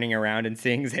just turning around and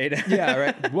seeing Zeta. Yeah,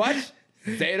 right. What?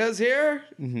 Zeta's here?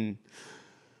 Mm-hmm.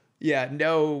 Yeah,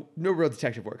 no real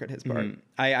detective work on his part. Mm-hmm.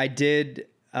 I did.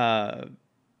 I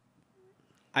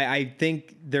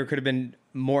think there could have been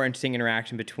more interesting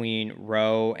interaction between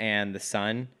Ro and the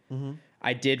son. Mm-hmm.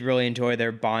 I did really enjoy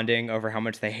their bonding over how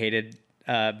much they hated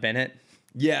Bennett.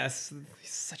 Yes,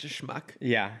 he's such a schmuck.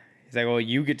 Yeah. He's like, well,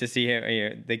 you get to see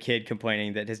him, the kid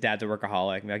complaining that his dad's a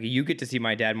workaholic. Like, you get to see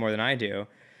my dad more than I do.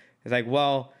 It's like,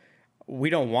 well,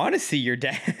 we don't want to see your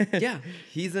dad. Yeah,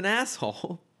 he's an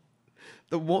asshole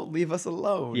that won't leave us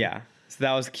alone. Yeah. So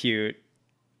that was cute.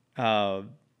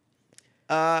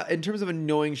 In terms of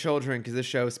annoying children, because this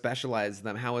show specializes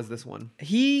them, how was this one?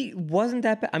 He wasn't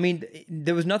that bad. I mean,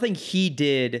 there was nothing he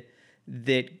did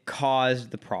that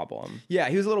caused the problem. Yeah,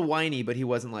 he was a little whiny, but he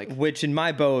wasn't like... Which in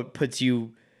my boat puts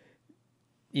you,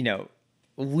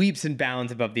 leaps and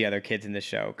bounds above the other kids in the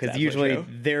show. Because usually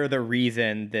they're the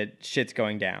reason that shit's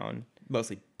going down.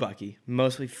 Mostly Bucky.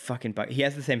 Mostly fucking Bucky. He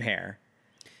has the same hair.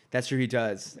 That's true, he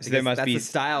does. So there must that's be the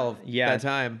style of that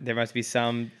time. There must be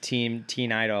some teen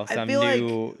idol, some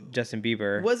new Justin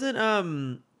Bieber.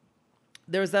 Wasn't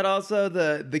there was that also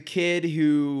the kid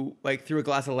who like threw a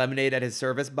glass of lemonade at his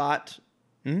service bot?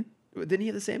 Mm-hmm. Didn't he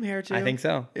have the same hair too? I think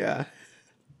so. Yeah.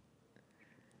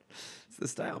 It's the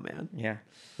style, man. Yeah.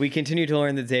 We continue to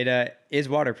learn that Zeta is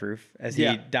waterproof as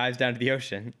he dives down to the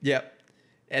ocean. Yep.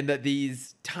 And that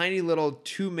these tiny little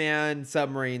 2-man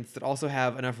submarines that also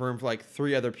have enough room for like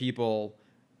 3 other people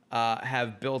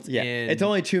have built in. It's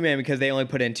only 2-man because they only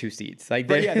put in 2 seats.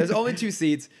 There's only 2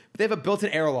 seats, but they have a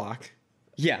built-in airlock.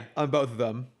 Yeah. On both of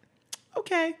them.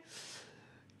 Okay.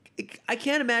 I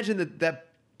can't imagine that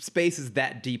space is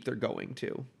that deep they're going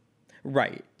to.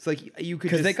 Right. It's like you could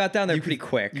because they got down there pretty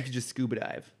quick. You could just scuba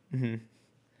dive. Mm-hmm.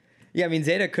 Yeah, I mean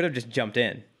Zeta could have just jumped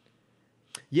in.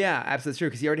 Yeah, absolutely true.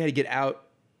 Because he already had to get out.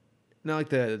 Not like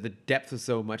the depth was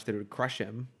so much that it would crush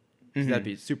him. Mm-hmm. That'd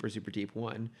be super, super deep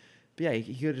one. But yeah,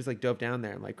 he could have just like dove down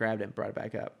there and like grabbed it and brought it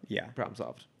back up. Yeah. Problem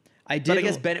solved. But I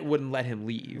guess Bennett wouldn't let him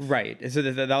leave. Right. So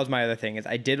that was my other thing is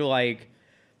I did like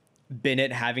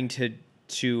Bennett having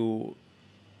to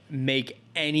make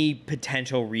any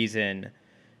potential reason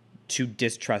to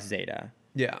distrust Zeta.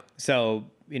 Yeah. So,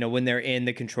 when they're in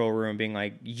the control room being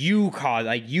like, you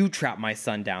trapped my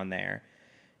son down there.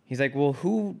 He's like, well,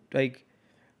 who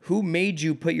made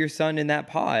you put your son in that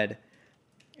pod?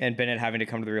 And Bennett having to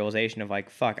come to the realization of like,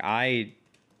 fuck, I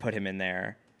put him in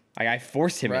there. Like I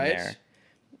forced him in there.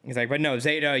 He's like, but no,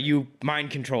 Zeta, you mind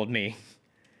controlled me.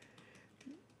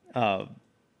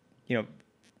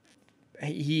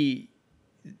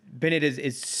 Bennett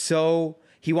is so,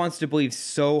 he wants to believe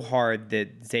so hard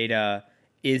that Zeta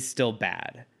is still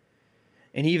bad.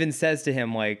 And he even says to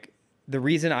him, like, the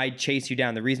reason I chase you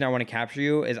down, the reason I want to capture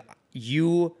you is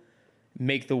you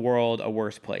make the world a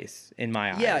worse place in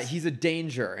my eyes. Yeah, he's a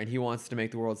danger and he wants to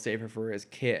make the world safer for his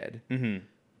kid. Mm-hmm.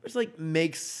 Which like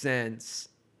makes sense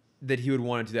that he would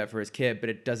want to do that for his kid, but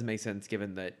it doesn't make sense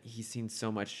given that he's seen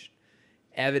so much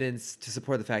evidence to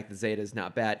support the fact that Zeta is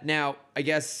not bad. Now, I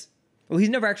guess... Well, he's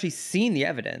never actually seen the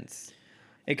evidence.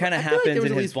 It kind of happens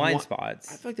in his blind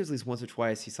spots. I feel like there's at least once or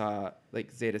twice he saw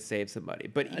like Zeta save somebody,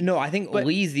 but no, I think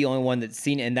Lee's the only one that's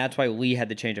seen it, and that's why Lee had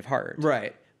the change of heart.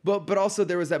 Right, but also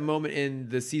there was that moment in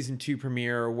the season 2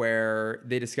 premiere where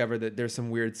they discovered that there's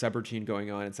some weird subroutine going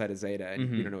on inside of Zeta,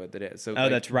 and you don't know what that is. So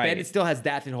that's right. Bennett still has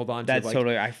that thing to hold on to. That's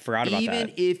totally. I forgot about that.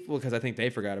 Even if, because I think they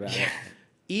forgot about it.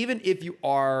 Even if you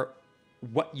are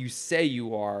what you say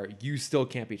you are, you still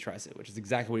can't be trusted, which is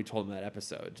exactly what he told him in that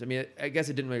episode. I mean, I guess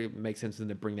it didn't really make sense for them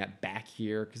to bring that back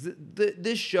here because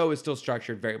this show is still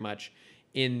structured very much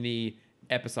in the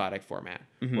episodic format,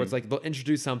 where it's like they'll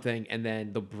introduce something and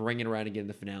then they'll bring it around again in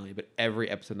the finale, but every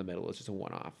episode in the middle is just a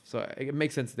one-off. So it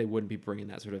makes sense that they wouldn't be bringing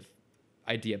that sort of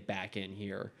idea back in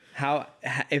here.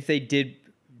 If they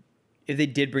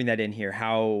did bring that in here,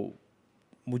 how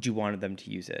would you want them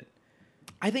to use it?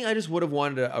 I think I just would have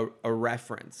wanted a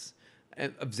reference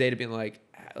of Zeta being like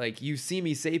you see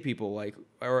me save people, like,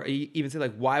 or even say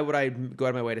like, why would I go out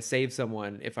of my way to save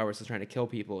someone if I were still trying to kill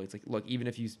people? It's like, look, even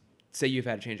if you say you've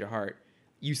had a change of heart,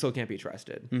 you still can't be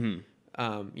trusted.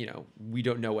 Mm-hmm. We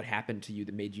don't know what happened to you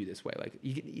that made you this way. Like,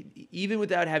 even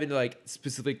without having to like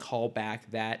specifically call back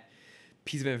that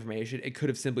piece of information, it could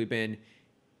have simply been,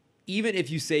 even if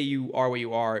you say you are what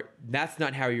you are, that's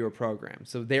not how you were programmed.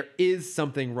 So there is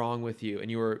something wrong with you,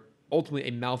 and you are ultimately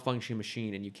a malfunctioning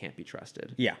machine, and you can't be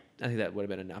trusted. Yeah. I think that would have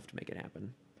been enough to make it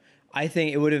happen. I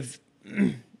think it would have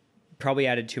probably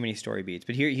added too many story beats,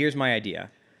 but here's my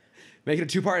idea. Make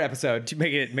it a 2-part episode.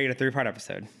 Make it a 3-part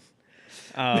episode.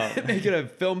 Make it a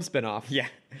film spinoff. Yeah.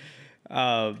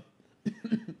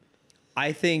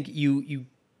 I think you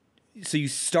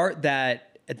start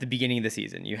that at the beginning of the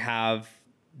season.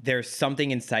 There's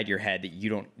something inside your head that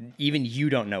you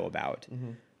don't know about.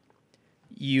 Mm-hmm.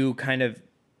 You kind of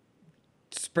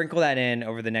sprinkle that in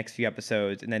over the next few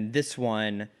episodes, and then this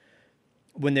one,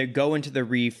 when they go into the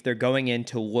reef, they're going in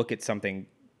to look at something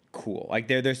cool. Like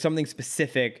there's something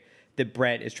specific that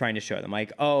Brett is trying to show them.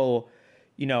 Like, oh,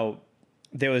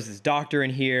 there was this doctor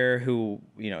in here who,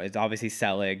 is obviously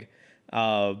Selig.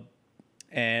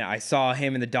 And I saw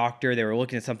him and the doctor. They were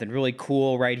looking at something really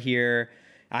cool right here.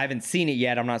 I haven't seen it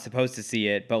yet. I'm not supposed to see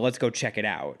it, but let's go check it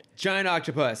out. Giant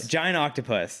octopus.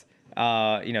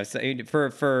 So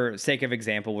for sake of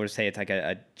example, we'll just say it's like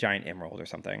a giant emerald or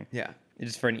something. Yeah.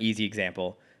 Just for an easy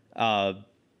example. And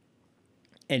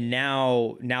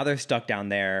now they're stuck down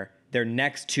there. They're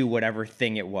next to whatever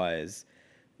thing it was.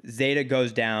 Zeta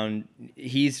goes down.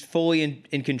 He's fully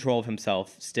in control of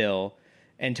himself still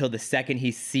until the second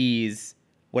he sees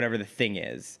whatever the thing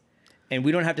is. And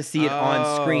we don't have to see it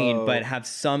on screen, but have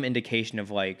some indication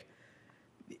of like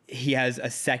he has a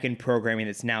second programming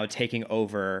that's now taking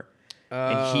over,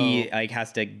 and he like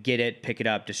has to get it, pick it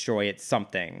up, destroy it,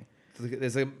 something.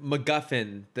 There's a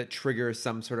MacGuffin that triggers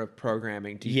some sort of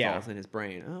programming defaults in his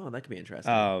brain. Oh, that could be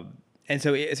interesting. And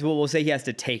so we'll say he has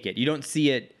to take it. You don't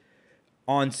see it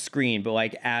on screen, but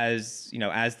like as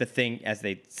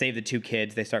they save the two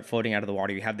kids, they start floating out of the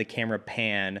water. You have the camera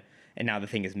pan, and now the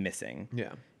thing is missing.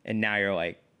 Yeah. And now you're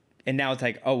like, and now it's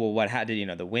like, oh well, what? How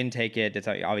did the wind take it? It's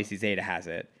like, obviously Zeta has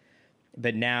it,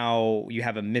 but now you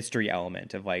have a mystery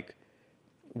element of like,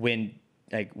 when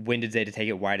did Zeta take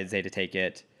it? Why did Zeta take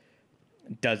it?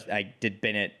 Does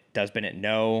Bennett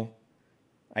know?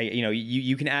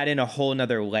 You can add in a whole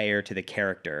nother layer to the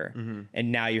character,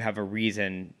 and now you have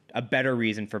a better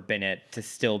reason for Bennett to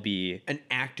still be an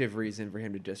active reason for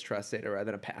him to distrust Zeta rather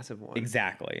than a passive one.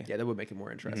 Exactly. Yeah, that would make it more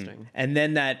interesting. And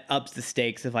then that ups the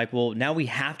stakes of like, well, now we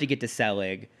have to get to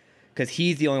Selig because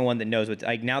he's the only one that knows what.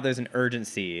 Like now there's an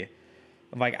urgency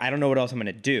of like, I don't know what else I'm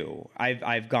gonna do.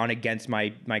 I've gone against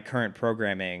my current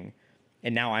programming,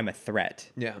 and now I'm a threat.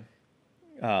 Yeah.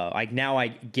 Like now I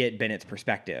get Bennett's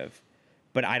perspective,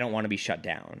 but I don't want to be shut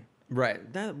down.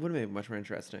 Right. That would have made it much more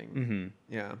interesting.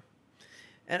 Yeah.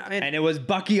 And it was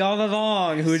Bucky all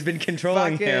along who's been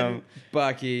controlling him.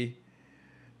 Bucky.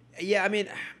 Yeah, I mean,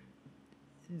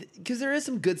 because there is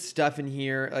some good stuff in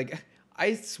here. Like,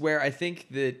 I swear, I think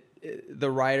that the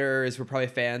writers were probably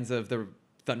fans of the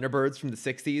Thunderbirds from the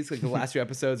 60s. Like, the last two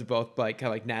episodes are both, like, kind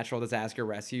of like natural disaster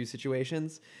rescue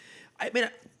situations. I mean,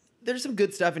 there's some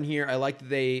good stuff in here. I like that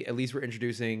they at least were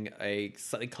introducing a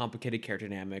slightly complicated character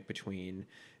dynamic between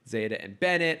Zeta and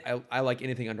Bennett. I like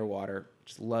anything underwater.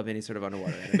 Just love any sort of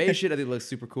underwater animation. I think it looks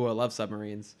super cool. I love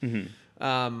submarines.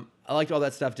 I liked all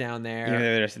that stuff down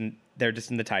there. They're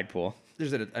just in the tide pool.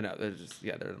 They're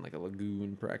in like a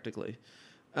lagoon practically.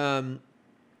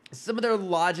 Some of their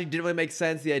logic didn't really make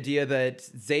sense. The idea that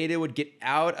Zeta would get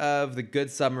out of the good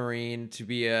submarine to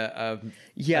be a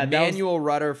manual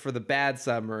rudder for the bad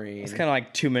submarine. It's kind of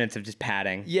like 2 minutes of just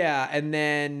padding. Yeah, and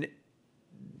then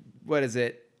what is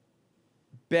it?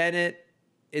 Bennett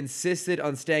insisted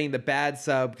on staying in the bad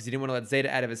sub because he didn't want to let Zeta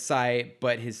out of his sight,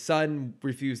 but his son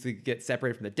refused to get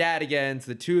separated from the dad again.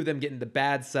 So the two of them get in the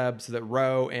bad sub so that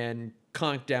Ro and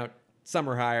conked out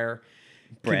Summerhire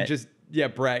Brett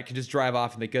can just drive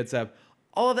off in the good sub.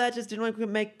 All of that just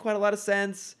didn't make quite a lot of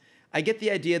sense. I get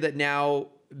the idea that now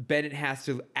Bennett has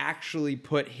to actually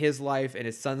put his life and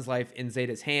his son's life in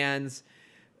Zeta's hands.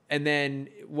 And then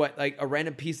a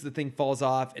random piece of the thing falls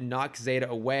off and knocks Zeta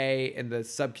away, and the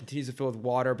sub continues to fill with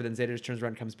water, but then Zeta just turns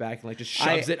around and comes back and just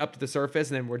shoves it up to the surface,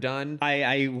 and then we're done.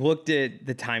 I looked at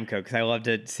the time code because I love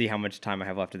to see how much time I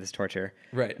have left of this torture.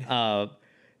 Right.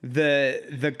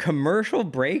 The commercial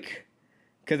break,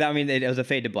 because I mean it was a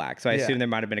fade to black, so I assume there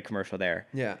might have been a commercial there.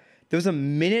 Yeah. There was a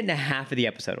minute and a half of the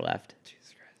episode left.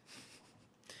 Jesus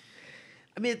Christ.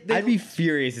 I mean, I'd be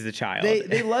furious as a child.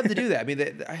 They love to do that. I mean,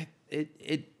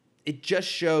 it just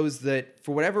shows that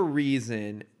for whatever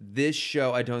reason, this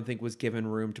show I don't think was given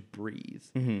room to breathe.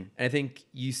 And I think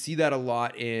you see that a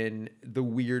lot in the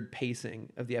weird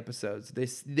pacing of the episodes.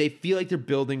 They feel like they're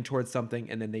building towards something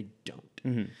and then they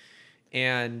don't.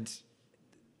 And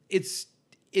it's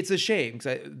a shame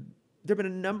because there have been a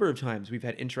number of times we've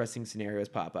had interesting scenarios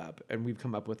pop up and we've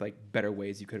come up with like better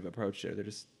ways you could have approached it.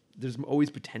 There's always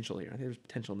potential here. I think there's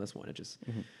potential in this one. It just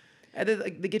and then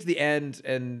they get to the end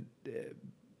and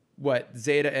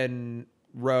Zeta and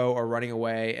Ro are running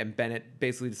away, and Bennett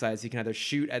basically decides he can either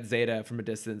shoot at Zeta from a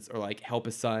distance or like help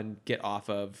his son get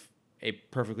off of a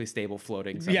perfectly stable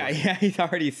floating submarine. Yeah, he's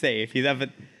already safe. He's up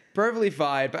at perfectly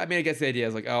fine. But I mean, I guess the idea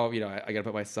is like, I gotta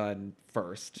put my son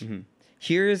first.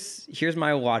 Here's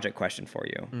my logic question for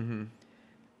you.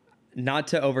 Not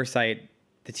to oversight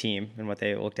the team and what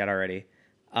they looked at already.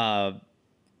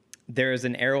 There's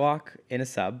an airlock in a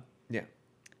sub. Yeah.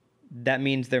 That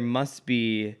means there must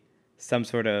be some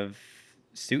sort of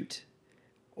suit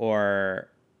or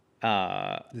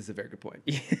this is a very good point.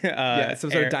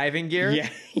 Some sort of diving gear.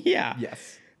 Yeah.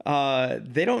 Yes.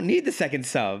 They don't need the second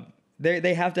sub.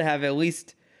 They have to have at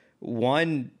least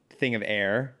one thing of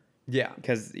air. Yeah.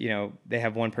 Because they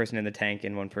have one person in the tank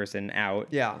and one person out.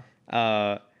 Yeah.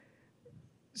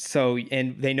 So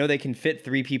and they know they can fit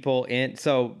 3 people in.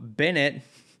 So Bennett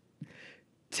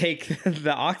take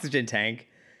the oxygen tank,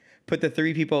 put the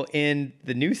 3 people in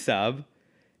the new sub,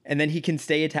 and then he can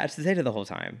stay attached to Zeta the whole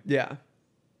time. Yeah.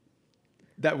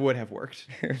 That would have worked.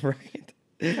 Right.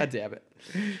 God damn it.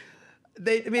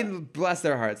 I mean, bless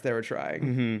their hearts, they were trying.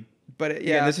 Mm-hmm. But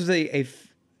Yeah, this was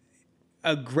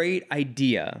a great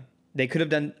idea. They could have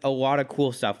done a lot of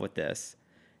cool stuff with this.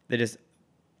 They just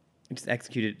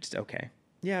executed just okay.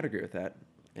 Yeah, I'd agree with that.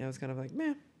 It was kind of like,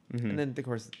 meh. Mm-hmm. And then, of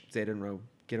course, Zeta and Ro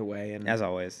get away. And As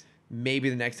always. maybe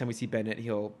the next time we see Bennett,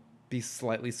 he'll be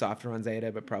slightly softer on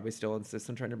Zeta, but probably still insist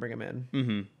on trying to bring him in.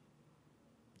 Mm-hmm.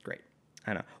 Great.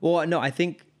 I know. Well, no, I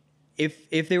think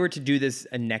if they were to do this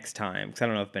next time, because I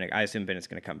don't know if Bennett, I assume Bennett's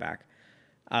going to come back.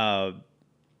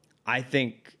 I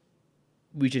think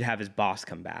we should have his boss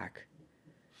come back.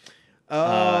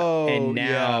 And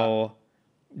now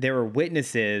there were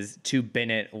witnesses to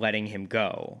Bennett letting him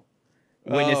go.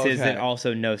 Witnesses that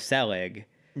also know Selig.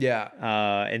 Yeah.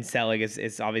 And Selig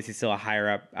is obviously still a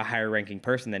higher ranking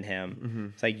person than him. Mm-hmm.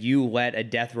 It's like you let a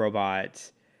death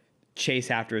robot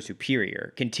chase after a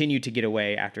superior, continue to get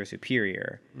away after a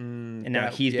superior, and now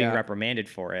he's being reprimanded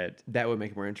for it. That would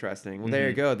make it more interesting. Well, there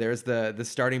you go. There's the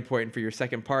starting point for your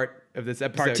second part of this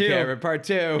episode, Part 2. Cameron. Part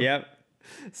 2. Yep.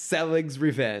 Selig's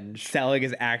revenge. Selig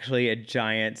is actually a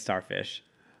giant starfish.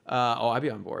 I'd be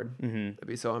on board. Mm-hmm. I'd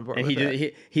be so on board. And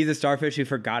with he's a starfish who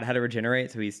forgot how to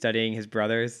regenerate, so he's studying his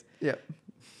brothers. Yep.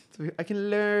 So I can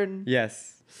learn.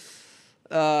 Yes.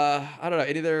 I don't know.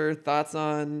 Any other thoughts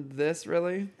on this,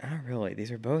 really? Not really.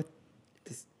 These are both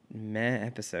just meh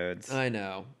episodes. I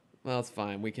know. Well, it's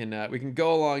fine. We can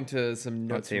go along to some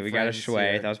notes. Let's see. From We got a friends Shui.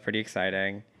 here. That was pretty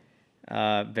exciting.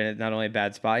 Bennett, not only a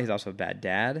bad spot, he's also a bad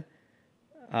dad.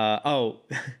 I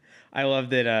love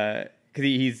that because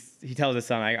he tells his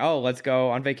son, like, oh, let's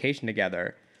go on vacation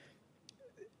together.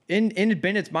 In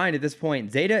Bennett's mind at this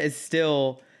point, Zeta is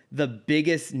still the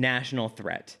biggest national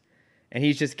threat. And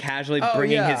he's just casually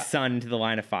bringing his son into the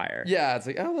line of fire. Yeah, it's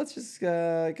like, oh, let's just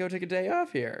go take a day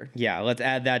off here. Yeah, let's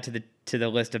add that to the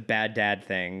list of bad dad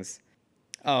things.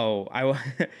 Oh,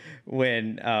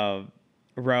 when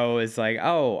Ro is like,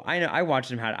 oh, I know, I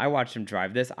watched him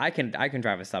drive this. I can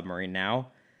drive a submarine now.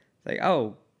 It's like,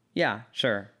 oh, yeah,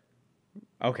 sure,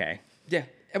 okay. Yeah,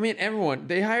 I mean, everyone,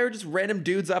 they hire just random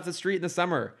dudes off the street in the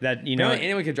summer. That Apparently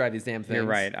anyone can drive these damn things. You're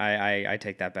right. I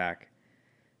take that back.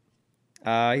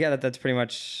 Yeah, that's pretty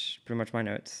much my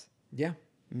notes. Yeah,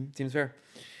 seems fair.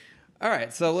 All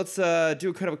right, so let's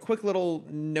do kind of a quick little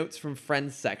notes from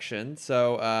friends section.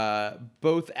 So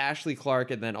both Ashley Clark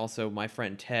and then also my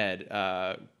friend Ted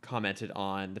commented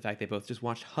on the fact they both just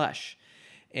watched Hush.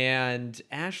 And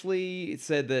Ashley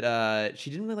said that she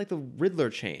didn't really like the Riddler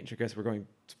change. I guess we're going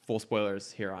full spoilers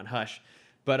here on Hush.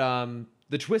 But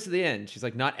the twist at the end, she's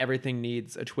like, not everything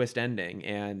needs a twist ending.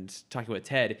 And talking with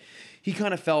Ted, he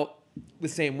kind of felt the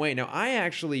same way. Now, I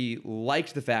actually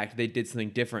liked the fact they did something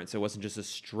different, so it wasn't just a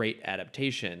straight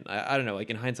adaptation. I don't know, like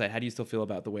in hindsight, how do you still feel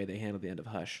about the way they handled the end of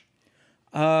Hush?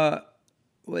 Well,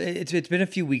 it's been a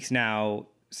few weeks now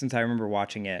since I remember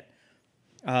watching it,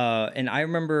 and I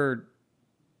remember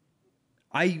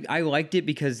I liked it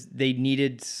because they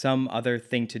needed some other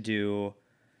thing to do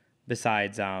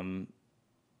besides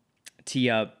tee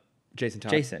up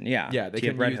Jason, yeah, they tee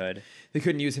up Red use, Hood. They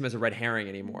couldn't use him as a red herring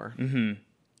anymore. Mm-hmm.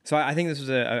 So I think this was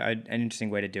an interesting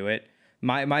way to do it.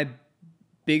 My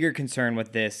bigger concern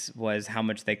with this was how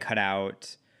much they cut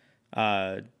out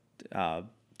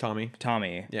Tommy.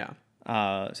 Yeah. So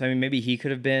I mean, maybe he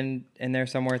could have been in there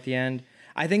somewhere at the end.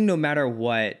 I think no matter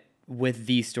what, with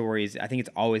these stories, I think it's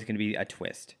always going to be a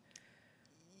twist.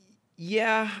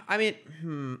 Yeah, I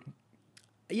mean,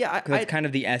 yeah, that's kind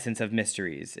of the essence of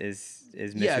mysteries is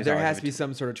mysteries. Yeah, there has to be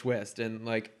some sort of twist, and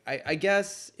like I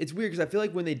guess it's weird because I feel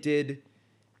like when they did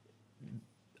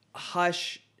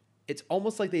Hush, it's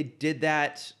almost like they did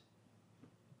that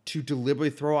to deliberately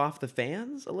throw off the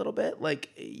fans a little bit. Like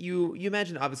you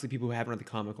imagine, obviously, people who haven't read the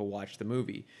comic will watch the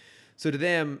movie, so to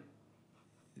them,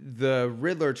 the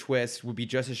Riddler twist would be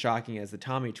just as shocking as the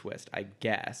Tommy twist, I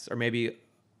guess, or maybe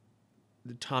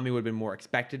the Tommy would have been more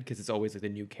expected because it's always like the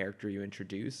new character you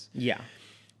introduce. Yeah.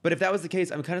 But if that was the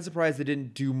case, I'm kind of surprised they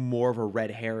didn't do more of a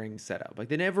red herring setup. Like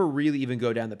they never really even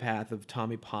go down the path of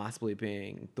Tommy possibly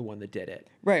being the one that did it.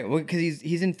 Right. Well, because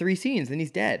he's in 3 scenes, then he's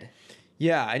dead.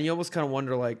 Yeah, and you almost kind of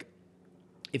wonder like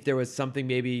if there was something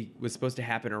maybe was supposed to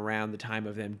happen around the time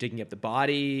of them digging up the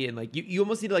body, and like you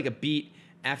almost need like a beat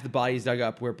after the body's dug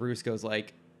up where Bruce goes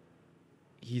like,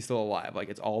 he's still alive. Like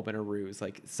it's all been a ruse.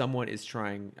 Like someone is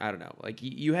trying. I don't know. Like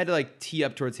you had to like tee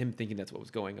up towards him thinking that's what was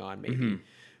going on maybe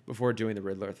before doing the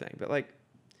Riddler thing. But like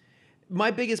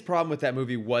my biggest problem with that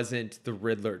movie wasn't the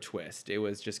Riddler twist. It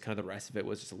was just kind of the rest of it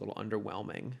was just a little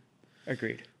underwhelming.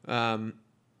 Agreed.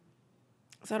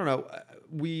 So I don't know.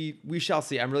 We shall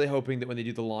see. I'm really hoping that when they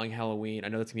do the long Halloween, I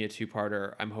know that's gonna be a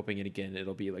two-parter. I'm hoping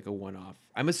it'll be like a one-off.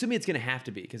 I'm assuming it's gonna have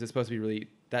to be because it's supposed to be really,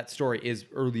 that story is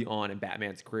early on in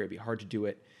Batman's career. It'd be hard to do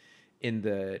it in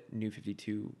the New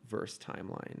 52 verse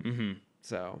timeline. Mm-hmm.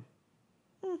 So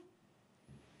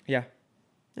Yeah.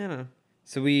 I don't know.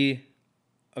 So we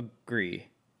agree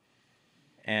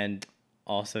and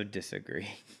also disagree.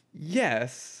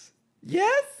 Yes.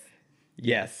 Yes.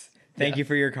 Yes. Thank Yes. you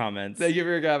for your comments. Thank you for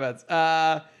your comments.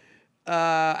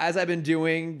 As I've been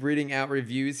doing, reading out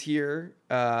reviews here,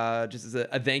 just as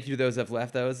a thank you to those that have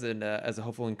left those, and as a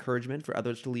hopeful encouragement for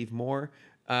others to leave more.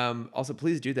 Also,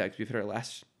 please do that because we've hit our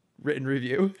last written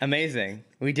review. Amazing.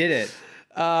 We did it.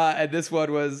 And this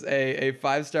one was a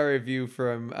 5-star review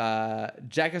from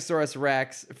Jackosaurus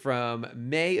Rex from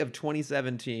May of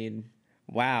 2017.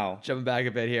 Wow. Jumping back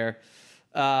a bit here.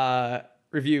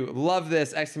 Review, love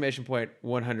this, exclamation point,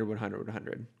 100, 100,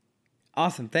 100.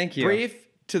 Awesome. Thank you. Brief,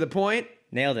 to the point,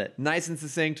 Nailed it. nice and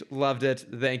succinct, loved it,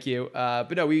 thank you.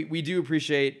 But no, we do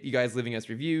appreciate you guys leaving us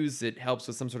reviews. It helps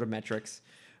with some sort of metrics.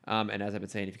 And as I've been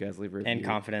saying, if you guys leave a review. And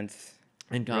confidence.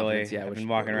 And confidence, really, yeah. I've been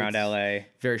walking around LA.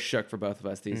 Very shook for both of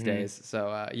us these days.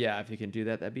 So yeah, if you can do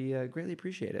that, that'd be greatly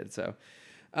appreciated. So,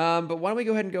 but why don't we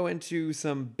go ahead and go into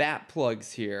some bat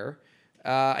plugs here?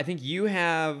 I think you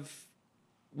have.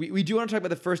 We do want to talk about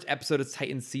the first episode of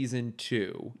Titan season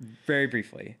 2. Very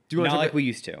briefly. Do you wanna Not talk like about- we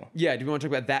used to. Yeah, do we want to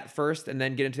talk about that first and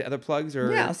then get into the other plugs? Or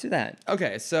Yeah, let's do that.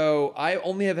 Okay, so I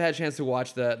only have had a chance to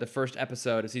watch the first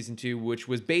episode of season 2, which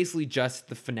was basically just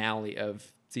the finale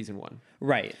of season 1.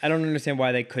 Right. I don't understand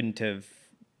why they couldn't have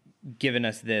given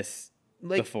us this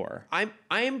before.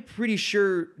 I'm pretty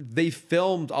sure they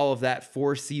filmed all of that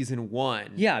for season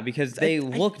 1. Yeah, because they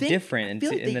look think- different I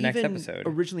feel like in they the next even episode.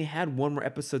 Originally had one more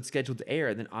episode scheduled to air,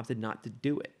 and then opted not to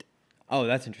do it. Oh,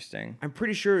 that's interesting. I'm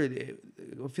pretty sure. I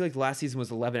feel like the last season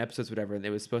was 11 episodes, whatever, and it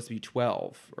was supposed to be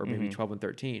 12 or maybe 12 and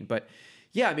 13. But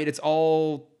yeah, I mean, it's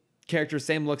all characters,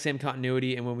 same look, same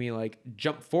continuity. And when we like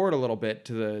jump forward a little bit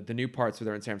to the new parts where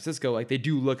they're in San Francisco, like they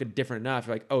do look different enough.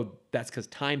 You're like, oh, that's because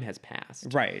time has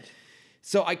passed. Right.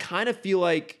 So I kind of feel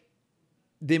like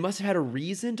they must have had a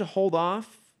reason to hold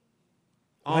off.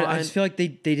 But I just feel like they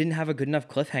didn't have a good enough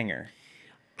cliffhanger.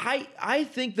 I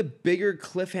think the bigger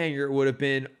cliffhanger would have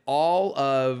been all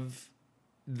of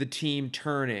the team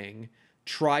turning,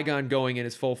 Trigon going in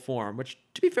his full form, which,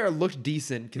 to be fair, looked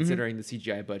decent considering the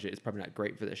CGI budget is probably not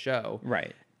great for the show.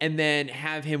 Right. And then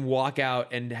have him walk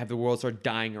out and have the world start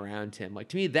dying around him. Like,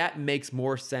 to me, that makes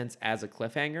more sense as a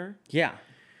cliffhanger. Yeah.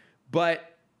 But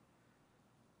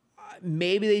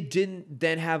maybe they didn't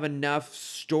then have enough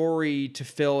story to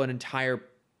fill an entire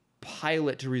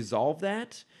pilot to resolve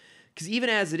that. Because even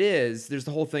as it is, there's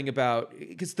the whole thing about,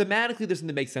 because thematically there's something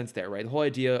that makes sense there, right? The whole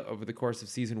idea over the course of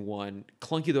season 1,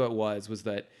 clunky though it was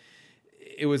that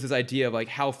it was this idea of like,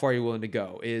 how far are you willing to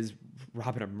go? Is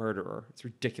Robin a murderer? It's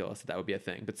ridiculous that would be a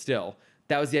thing, but still,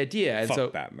 that was the idea. And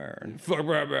Fuck Batman. Fuck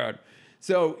Batman.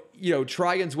 So,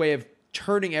 Trigon's way of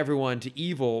turning everyone to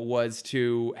evil was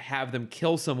to have them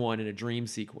kill someone in a dream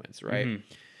sequence, right?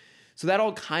 So that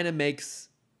all kind of makes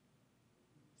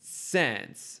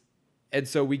sense. And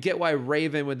so we get why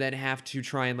Raven would then have to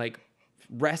try and like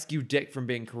rescue Dick from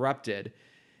being corrupted.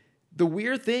 The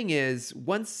weird thing is,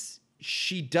 once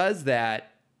she does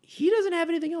that, he doesn't have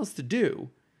anything else to do.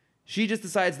 She just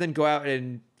decides to then go out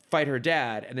and fight her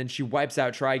dad, and then she wipes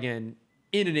out Trigon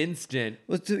in an instant.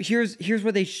 Well, so here's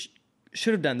what they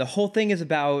should have done. The whole thing is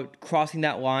about crossing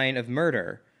that line of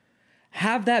murder.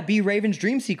 Have that be Raven's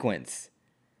dream sequence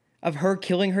of her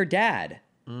killing her dad.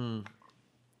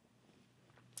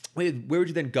 Wait, where would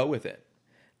you then go with it?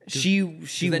 She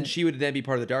Then she would then be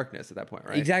part of the darkness at that point,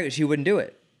 right? Exactly. She wouldn't do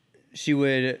it. She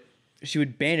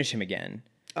would banish him again.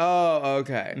 Oh,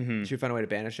 okay. She would find a way to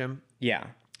banish him. Yeah.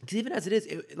 Because even as it is,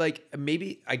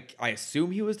 maybe I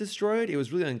assume he was destroyed. It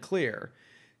was really unclear.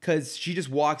 Because she just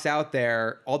walks out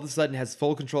there, all of a sudden has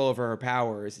full control over her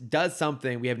powers, does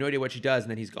something, we have no idea what she does, and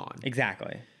then he's gone.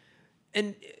 Exactly.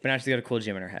 And But now she's got a cool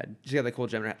gem in her head. she's got that cool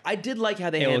gem in her head. I did like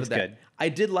how they It handled looks that. good. I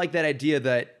did like that idea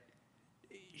that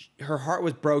her heart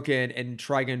was broken and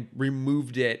Trigon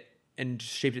removed it and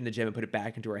shaped it in the gem and put it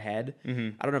back into her head. I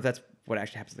don't know if that's what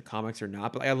actually happens in the comics or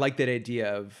not, but I like that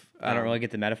idea of... I don't really get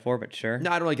the metaphor, but sure.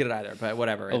 No, I don't really get it either, but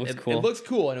whatever. It looks cool. It looks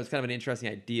cool, and it was kind of an interesting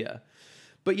idea.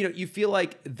 But, you feel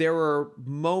like there were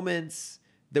moments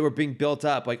that were being built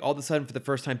up. Like, all of a sudden, for the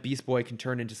first time, Beast Boy can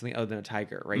turn into something other than a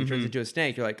tiger, right? He turns into a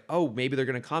snake. You're like, oh, maybe they're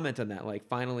going to comment on that. Like,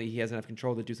 finally, he has enough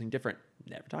control to do something different.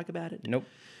 Never talk about it. Nope.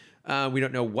 We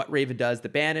don't know what Raven does to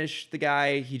banish the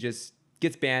guy. He just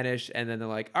gets banished, and then they're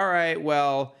like, all right,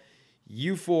 well,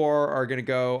 you four are gonna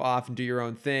go off and do your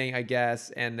own thing, I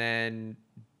guess, and then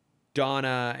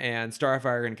Donna and Starfire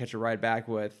are gonna catch a ride back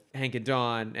with Hank and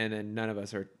Dawn, and then none of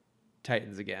us are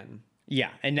Titans again. Yeah,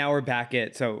 and now we're back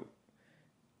at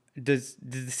does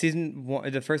the season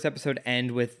one, the first episode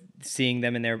end with seeing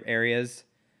them in their areas?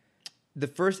 The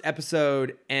first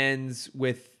episode ends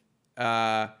with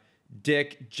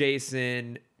Dick,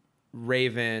 Jason,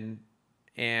 Raven,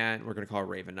 and we're gonna call her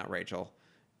Raven, not Rachel,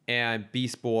 and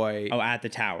Beast Boy. Oh, at the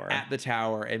tower. At the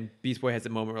tower, and Beast Boy has a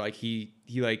moment where like he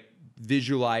like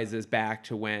visualizes back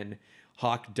to when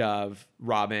Hawk, Dove,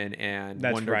 Robin, and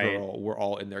Wonder Girl were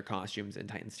all in their costumes in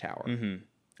Titan's Tower. Mm-hmm.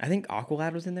 I think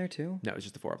Aqualad was in there too. No, it's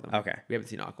just the four of them. Okay, we haven't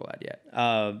seen Aqualad yet.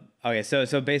 Okay,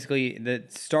 so basically, the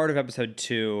start of episode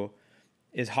 2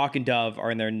 is Hawk and Dove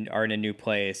are in a new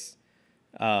place.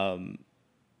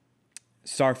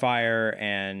 Starfire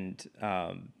and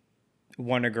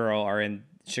Wonder Girl are in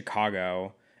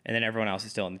Chicago, and then everyone else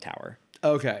is still in the tower.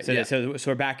 Okay, so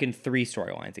we're back in 3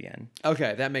 storylines again.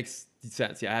 Okay, that makes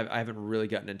sense. Yeah, I haven't really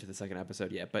gotten into the second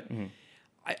episode yet, but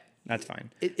that's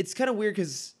fine. It's kind of weird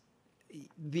because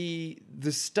the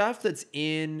stuff that's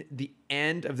in the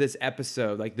end of this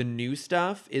episode, like the new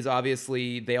stuff, is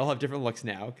obviously they all have different looks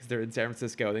now because they're in San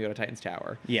Francisco. They go to Titan's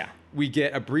Tower. Yeah, we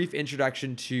get a brief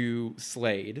introduction to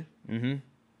Slade,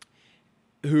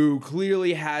 who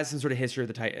clearly has some sort of history of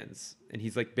the Titans, and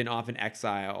he's like been off in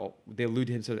exile. They allude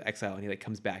to him sort of exile, and he like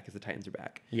comes back as the Titans are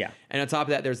back. Yeah, and on top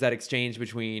of that, there's that exchange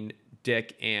between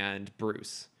Dick and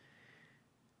Bruce.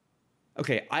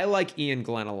 Okay, I like Ian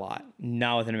Glenn a lot.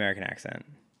 Not with an American accent.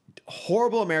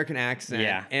 Horrible American accent.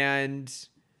 Yeah. And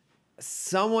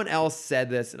someone else said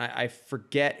this, and I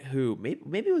forget who.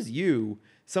 Maybe it was you.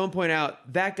 Someone pointed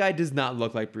out, that guy does not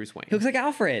look like Bruce Wayne. He looks like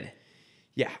Alfred.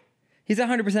 Yeah. He's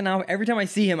 100% Alfred. Every time I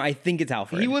see him, I think it's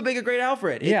Alfred. He would make a great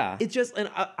Alfred. Yeah. It's just, and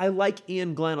I like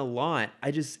Ian Glenn a lot.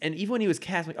 And even when he was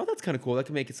cast, I'm like, oh, that's kind of cool. That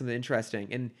could make it something interesting.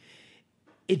 And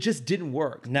it just didn't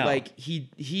work. No. Like,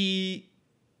 he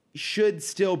should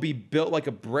still be built like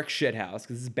a brick shit house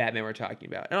because this is Batman we're talking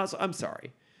about. And also, I'm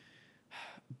sorry.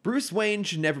 Bruce Wayne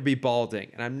should never be balding.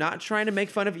 And I'm not trying to make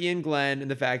fun of Ian Glenn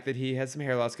and the fact that he has some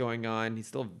hair loss going on. He's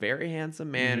still a very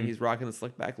handsome man and he's rocking the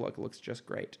slick back look. It looks just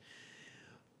great.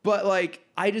 But like,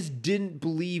 I just didn't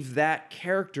believe that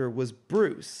character was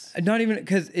Bruce. Not even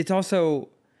because it's also,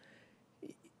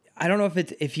 I don't know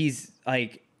if he's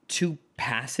like too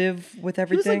passive with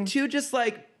everything. He was like too just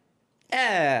like,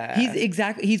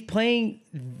 He's playing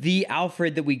the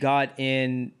Alfred that we got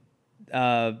in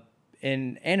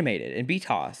animated in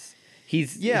BTOS.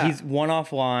 He's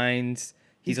one-off lines.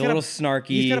 He's a little snarky.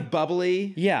 He's kind of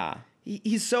bubbly. Yeah.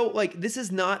 He's so like, this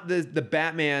is not the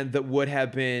Batman that would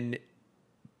have been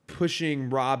pushing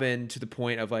Robin to the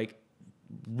point of like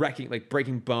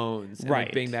breaking bones and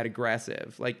like being that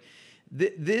aggressive. Like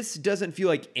this doesn't feel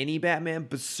like any Batman,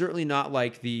 but certainly not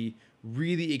like the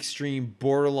really extreme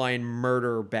borderline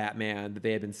murder Batman that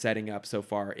they have been setting up so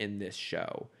far in this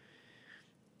show.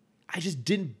 I just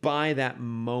didn't buy that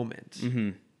moment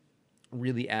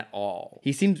really at all.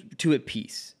 He seems too at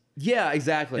peace. Yeah,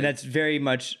 exactly. And that's very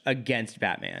much against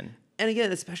Batman. And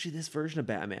again, especially this version of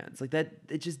Batman. It's like that,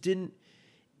 it just didn't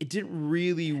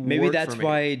really work. Maybe that's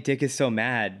why Dick is so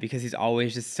mad, because he's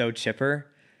always just so chipper.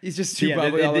 He's just too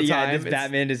bubbly all the time. Yeah, this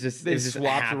Batman is just, they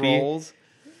swapped happy. roles.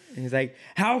 And he's like,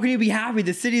 how can you be happy?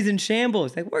 The city's in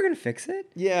shambles. Like, we're going to fix it.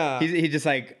 Yeah. He just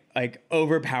like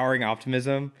overpowering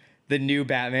optimism. The new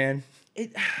Batman.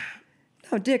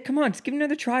 No, Dick, come on. Just give him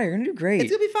another try. You're going to do great.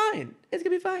 It's going to be fine. It's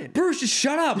going to be fine. Bruce, just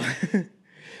shut up.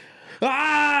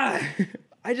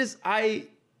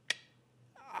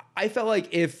 I felt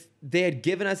like if they had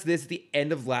given us this at the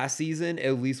end of last season, it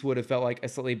at least would have felt like a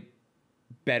slightly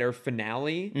better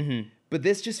finale. But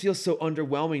this just feels so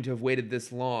underwhelming to have waited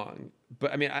this long.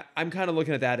 But I mean, I'm kind of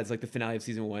looking at that as like the finale of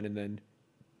season 1 and then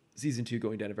season 2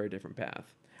 going down a very different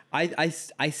path.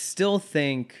 I still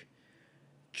think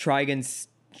Trigon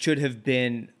should have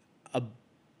been a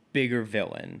bigger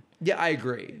villain. Yeah, I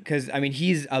agree. Because, I mean,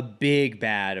 he's a big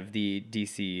bad of the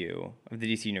DCU, of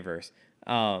the DC universe.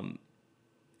 And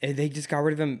they just got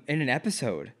rid of him in an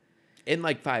episode. In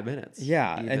like 5 minutes.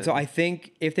 Yeah. Even. And so I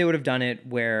think if they would have done it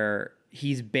where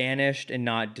he's banished and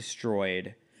not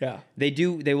destroyed. Yeah. They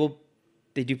do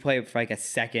play it for like a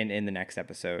second in the next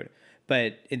episode.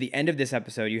 But at the end of this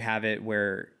episode, you have it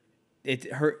where it's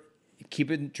her, keep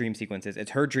it in dream sequences.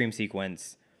 It's her dream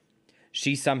sequence.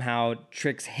 She somehow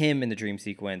tricks him in the dream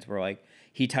sequence where like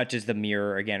he touches the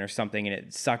mirror again or something and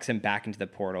it sucks him back into the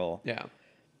portal. Yeah.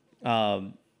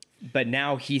 But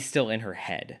now he's still in her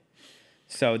head.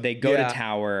 So they go to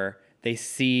Tower, they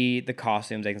see the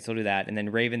costumes, they can still do that. And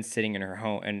then Raven's sitting in her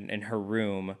home in her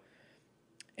room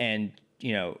and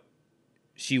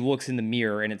she looks in the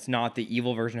mirror and it's not the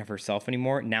evil version of herself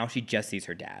anymore. Now she just sees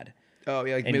her dad. Oh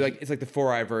yeah, like maybe like it's like the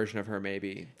four-eye version of her,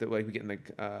 maybe that like we get in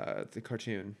the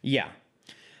cartoon. Yeah.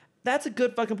 That's a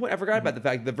good fucking point. I forgot about the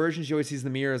fact the version she always sees in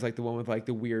the mirror is like the one with like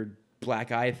the weird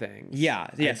black eye things.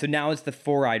 Yeah. So now it's the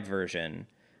four-eyed version,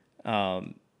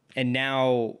 and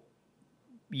now,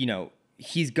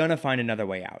 he's gonna find another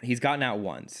way out. He's gotten out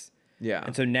once. Yeah.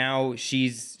 And so now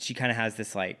she kind of has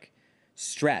this like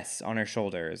stress on her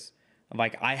shoulders of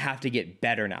like, I have to get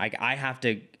better now. I have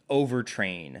to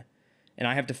overtrain, and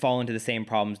I have to fall into the same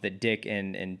problems that Dick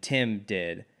and Tim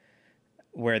did,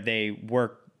 where they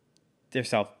work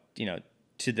themselves,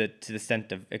 to the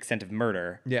extent of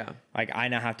murder. Yeah. Like, I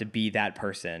now have to be that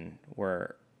person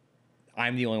where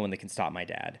I'm the only one that can stop my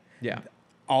dad. Yeah.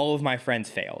 All of my friends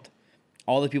failed.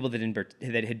 All the people that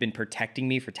had been protecting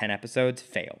me for 10 episodes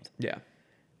failed. Yeah.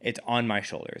 It's on my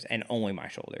shoulders and only my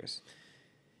shoulders.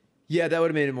 Yeah, that would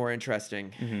have made it more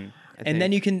interesting. Mm-hmm. And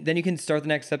then you can start the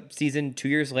next season 2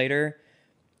 years later.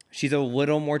 She's a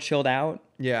little more chilled out.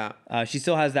 Yeah. She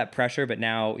still has that pressure, but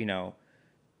now,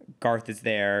 Garth is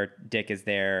there, Dick is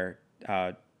there,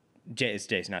 it's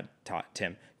Jason, not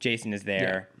Tim. Jason is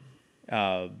there.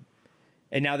 Yeah.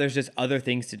 And now there's just other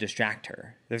things to distract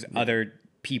her. There's other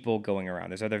people going around.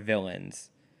 There's other villains.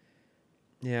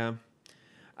 Yeah.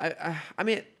 I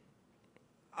mean,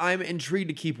 I'm intrigued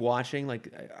to keep watching.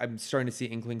 Like, I'm starting to see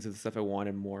inklings of the stuff I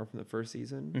wanted more from the first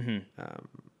season.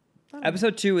 Mm-hmm.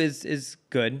 Episode 2 is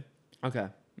good. Okay.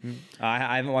 Mm-hmm.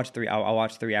 I haven't watched 3. I'll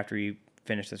watch 3 after we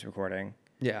finish this recording.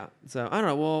 Yeah. So, I don't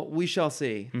know. Well, we shall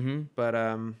see. Mm-hmm. But,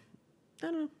 I don't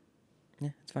know. Yeah,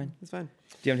 it's fine. It's fine.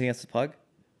 Do you have anything else to plug?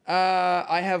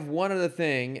 I have one other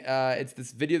thing. It's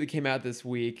this video that came out this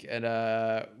week, and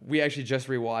we actually just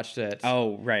rewatched it.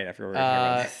 Oh, right. I forgot we were talking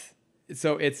about this.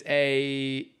 So it's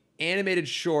a animated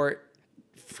short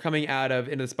coming out of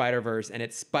Into the Spider-Verse, and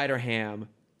it's Spider-Ham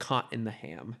caught in the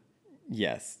ham.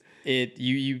 Yes.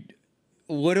 You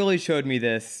literally showed me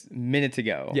this minutes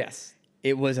ago. Yes.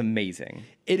 It was amazing.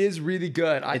 It is really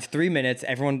good. It's 3 minutes.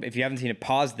 Everyone, if you haven't seen it,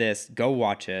 pause this, go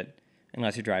watch it,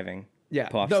 unless you're driving. Yeah.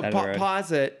 Pull off the side of the road.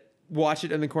 Pause it, watch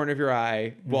it in the corner of your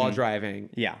eye while driving.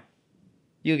 Yeah.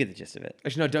 You'll get the gist of it.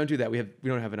 Actually, no, don't do that. We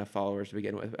don't have enough followers to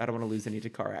begin with. I don't want to lose any to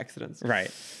car accidents. Right.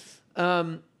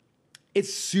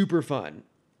 It's super fun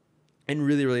and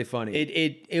really, really funny.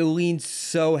 It leans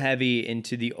so heavy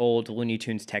into the old Looney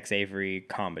Tunes Tex Avery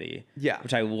comedy. Yeah.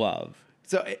 Which I love.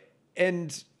 So,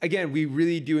 and again, we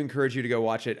really do encourage you to go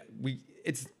watch it.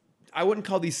 I wouldn't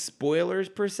call these spoilers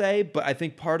per se, but I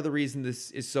think part of the reason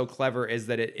this is so clever is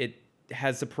that it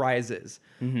has surprises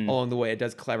along the way. It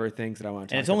does clever things that I want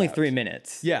to talk about. And it's only 3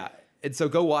 minutes. Yeah. And so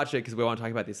go watch it because we want to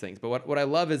talk about these things. But what I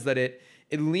love is that it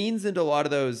leans into a lot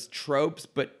of those tropes,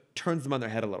 but turns them on their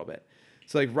head a little bit.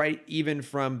 So like right even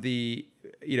from the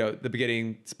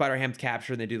beginning, Spider-Ham's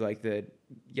captured and they do like the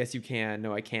yes you can,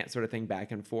 no I can't sort of thing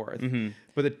back and forth. Mm-hmm.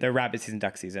 But the rabbit season,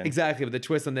 duck season. Exactly. But the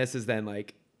twist on this is then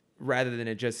like rather than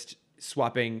it just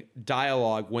swapping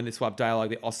dialogue, when they swap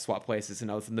dialogue, they also swap places, and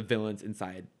all of a sudden the villain's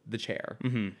inside the chair.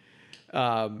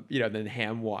 Mm-hmm. Then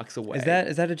Ham walks away. Is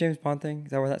that a James Bond thing?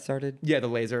 Is that where that started? Yeah, the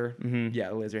laser. Mm-hmm. Yeah,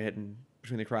 the laser hitting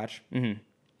between the crotch. Mm-hmm.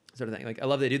 Sort of thing. Like I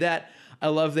love they do that. I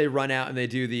love they run out and they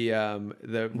do the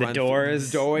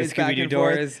doors, the back and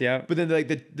doors. Forth. Yeah. But then like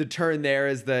the turn there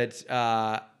is that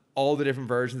all the different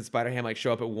versions of Spider-Ham like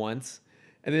show up at once.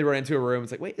 And they run into a room.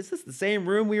 It's like, wait, is this the same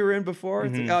room we were in before?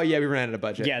 It's like, oh yeah, we ran out of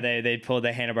budget. Yeah, they pulled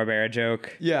the Hanna-Barbera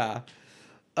joke. Yeah.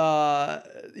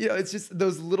 It's just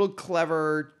those little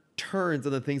clever turns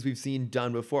on the things we've seen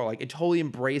done before. Like it totally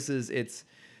embraces its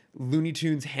Looney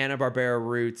Tunes Hanna-Barbera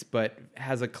roots, but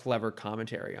has a clever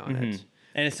commentary on it.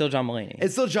 And it's still John Mulaney.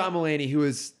 It's still John Mulaney, who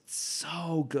is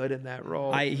so good in that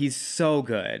role. He's so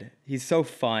good. He's so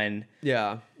fun.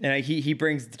 Yeah. And he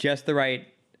brings just the right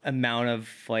amount of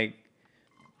like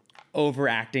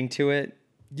overacting to it.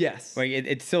 Yes. Like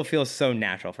it still feels so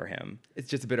natural for him. It's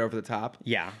just a bit over the top.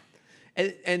 Yeah.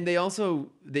 And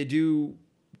they do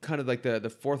kind of like the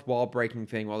fourth wall breaking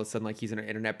thing while all of a sudden like he's in an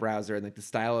internet browser and like the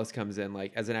stylist comes in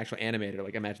like as an actual animator.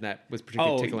 Like imagine that was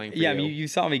particularly tickling for yeah, you. You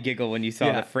saw me giggle when you saw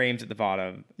the frames at the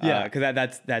bottom. Yeah. Because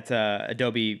that's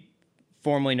Adobe,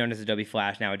 formerly known as Adobe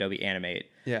Flash, now Adobe Animate.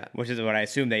 Yeah. Which is what I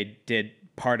assume they did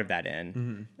part of that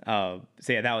in. So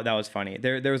yeah, that was funny.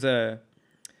 There was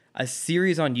a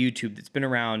series on YouTube that's been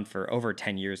around for over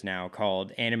 10 years now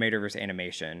called Animator vs.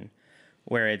 Animation,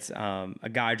 where it's a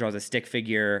guy draws a stick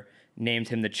figure, named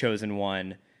him the Chosen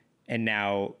One, and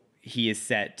now he is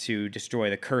set to destroy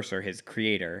the Cursor, his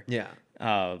creator. Yeah.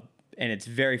 And it's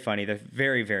very funny. They're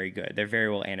very, very good. They're very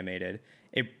well animated.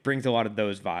 It brings a lot of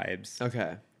those vibes.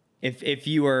 Okay. if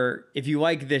you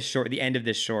like this short, the end of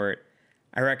this short,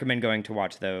 I recommend going to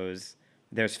watch those.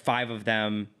 There's 5 of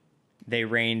them. They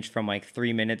range from like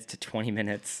 3 minutes to 20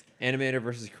 minutes. Animator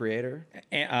versus creator.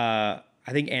 I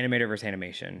think animator versus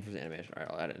animation. Versus animation. All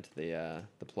right, I'll add it into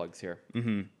the plugs here.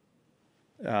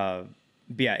 But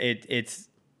yeah, it's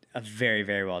a very,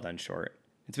 very well done short.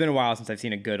 It's been a while since I've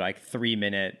seen a good like 3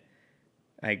 minute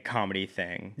like comedy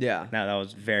thing. Yeah. That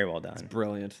was very well done.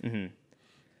 Brilliant.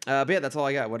 But yeah, that's all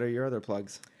I got. What are your other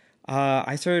plugs?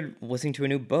 I started listening to a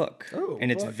new book. Oh,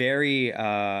 and it's book. very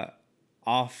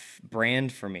off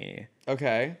brand for me.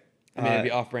 Okay. I mean, it'd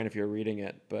be off-brand if you were reading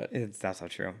it, but That's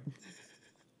not true.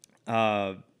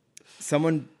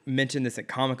 Someone mentioned this at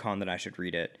Comic-Con that I should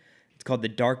read it. It's called The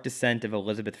Dark Descent of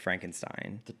Elizabeth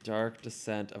Frankenstein. The Dark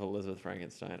Descent of Elizabeth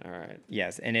Frankenstein. All right.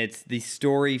 Yes, and it's the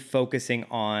story focusing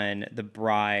on the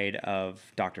bride of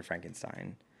Dr.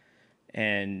 Frankenstein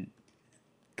and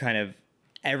kind of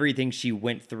everything she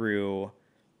went through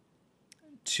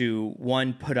to,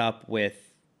 one, put up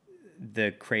with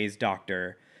the crazed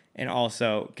doctor, and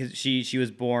also because she was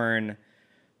born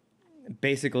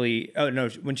basically,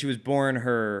 when she was born,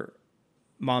 her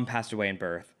mom passed away in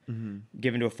birth,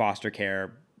 given to a foster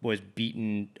care, was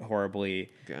beaten horribly,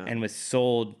 and was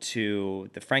sold to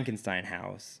the Frankenstein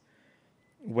house,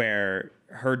 where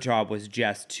her job was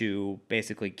just to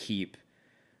basically keep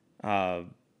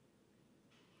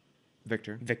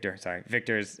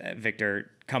Victor's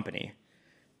company.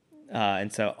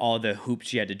 And so all the hoops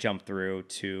she had to jump through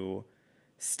to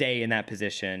stay in that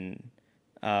position,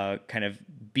 kind of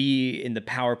be in the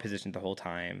power position the whole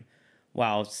time,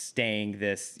 while staying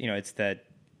this, it's the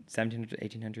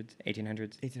 1700s,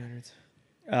 1800s.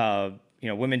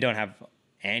 Women don't have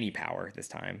any power this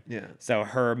time. Yeah. So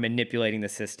her manipulating the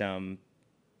system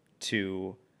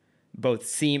to both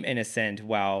seem innocent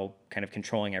while kind of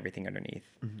controlling everything underneath.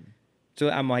 So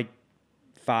I'm like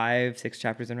 5-6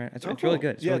 chapters in right. It's really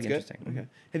good. It's really interesting. Okay.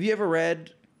 Have you ever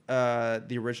read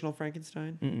the original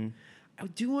Frankenstein? I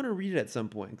do want to read it at some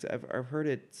point because I've heard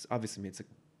it's obviously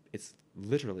it's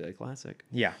literally a classic.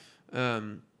 Yeah.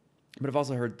 But I've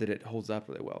also heard that it holds up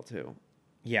really well too.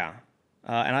 Yeah.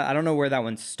 And I don't know where that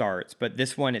one starts, but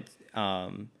this one, it's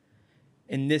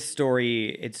in this story,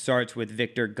 it starts with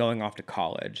Victor going off to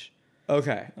college.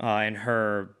 Okay. And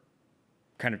her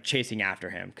kind of chasing after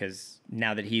him because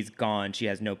now that he's gone, she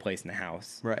has no place in the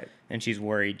house. Right. And she's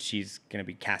worried she's going to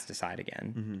be cast aside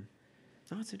again.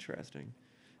 Oh, that's interesting.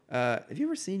 Have you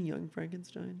ever seen Young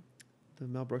Frankenstein, the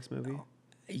Mel Brooks movie? Oh,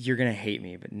 you're going to hate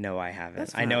me, but no, I haven't.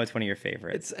 That's I know fine. it's one of your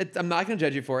favorites. I'm not going to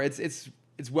judge you for it. It's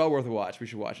well worth a watch. We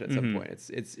should watch it at some point.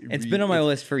 It's been on my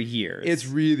list for years. It's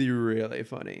really, really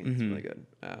funny. It's really good.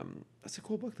 That's a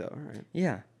cool book, though. All right.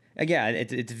 Yeah. Again,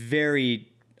 it's very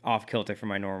off kilter from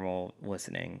my normal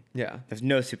listening. Yeah. There's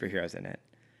no superheroes in it.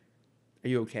 Are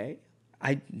you okay?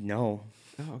 No.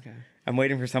 Oh, okay. I'm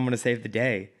waiting for someone to save the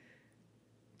day.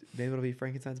 Maybe it'll be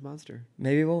Frankenstein's monster.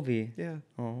 Maybe it will be. Yeah.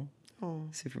 Oh, Oh,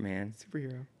 Superman.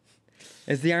 superhero.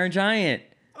 It's the Iron Giant.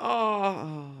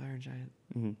 Oh, Iron Giant.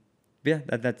 Yeah,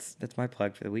 that's my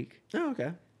plug for the week. Oh,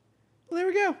 okay. Well, there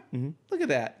we go. Look at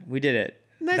that. We did it.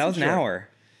 Nice that and was an short. hour.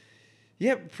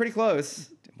 Yeah, pretty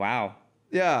close. Wow.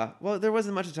 Yeah. Well, there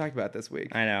wasn't much to talk about this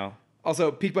week. I know.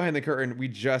 Also, peek behind the curtain. We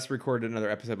just recorded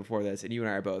another episode before this, and you and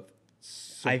I are both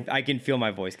I can feel my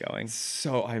voice going.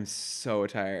 I'm so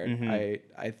tired.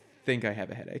 I think I have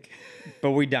a headache.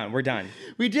 But we're done. We're done.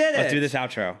 We did it. Let's do this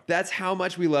outro. That's how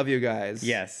much we love you guys.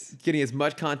 Yes. Getting as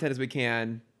much content as we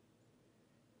can.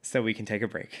 So we can take a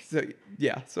break. So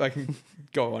yeah, so I can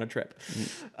go on a trip.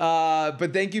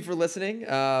 But thank you for listening.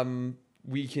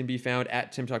 We can be found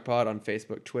at Tim Talk Pod on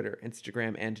Facebook, Twitter,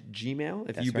 Instagram, and Gmail.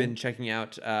 If you've been checking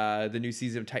out the new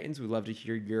season of Titans, we'd love to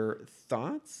hear your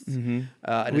thoughts. We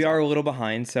are a little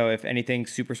behind, so if anything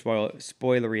super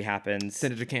spoilery happens,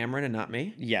 send it to Cameron and not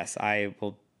me. Yes, I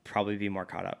will probably be more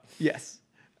caught up. Yes.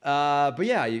 But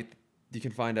yeah, you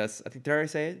can find us. I think, did I already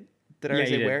say it? Did I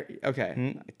already say where?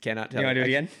 Okay. I cannot tell. You want to do it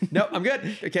again? No, I'm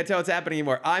good. I can't tell what's happening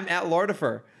anymore. I'm at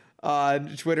Lordifer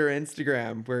on Twitter and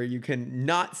Instagram, where you can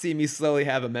not see me slowly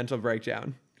have a mental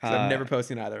breakdown. So I'm never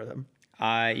posting either of them.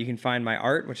 You can find my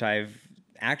art, which I've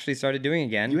actually started doing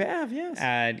again. You have, yes.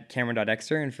 At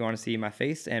Cameron.Dexter. And if you want to see my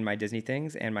face and my Disney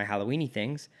things and my Halloweeny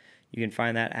things, you can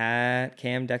find that at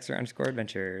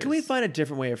CamDexter_adventures. Can we find a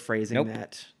different way of phrasing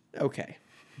that? Okay.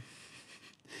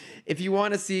 If you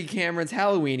want to see Cameron's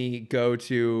Halloweeny, go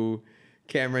to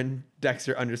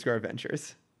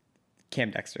CameronDexter_adventures. Cam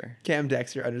Dexter.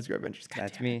 CamDexter_adventures.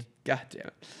 That's me. God damn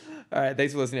it. All right.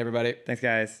 Thanks for listening, everybody. Thanks,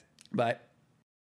 guys. Bye.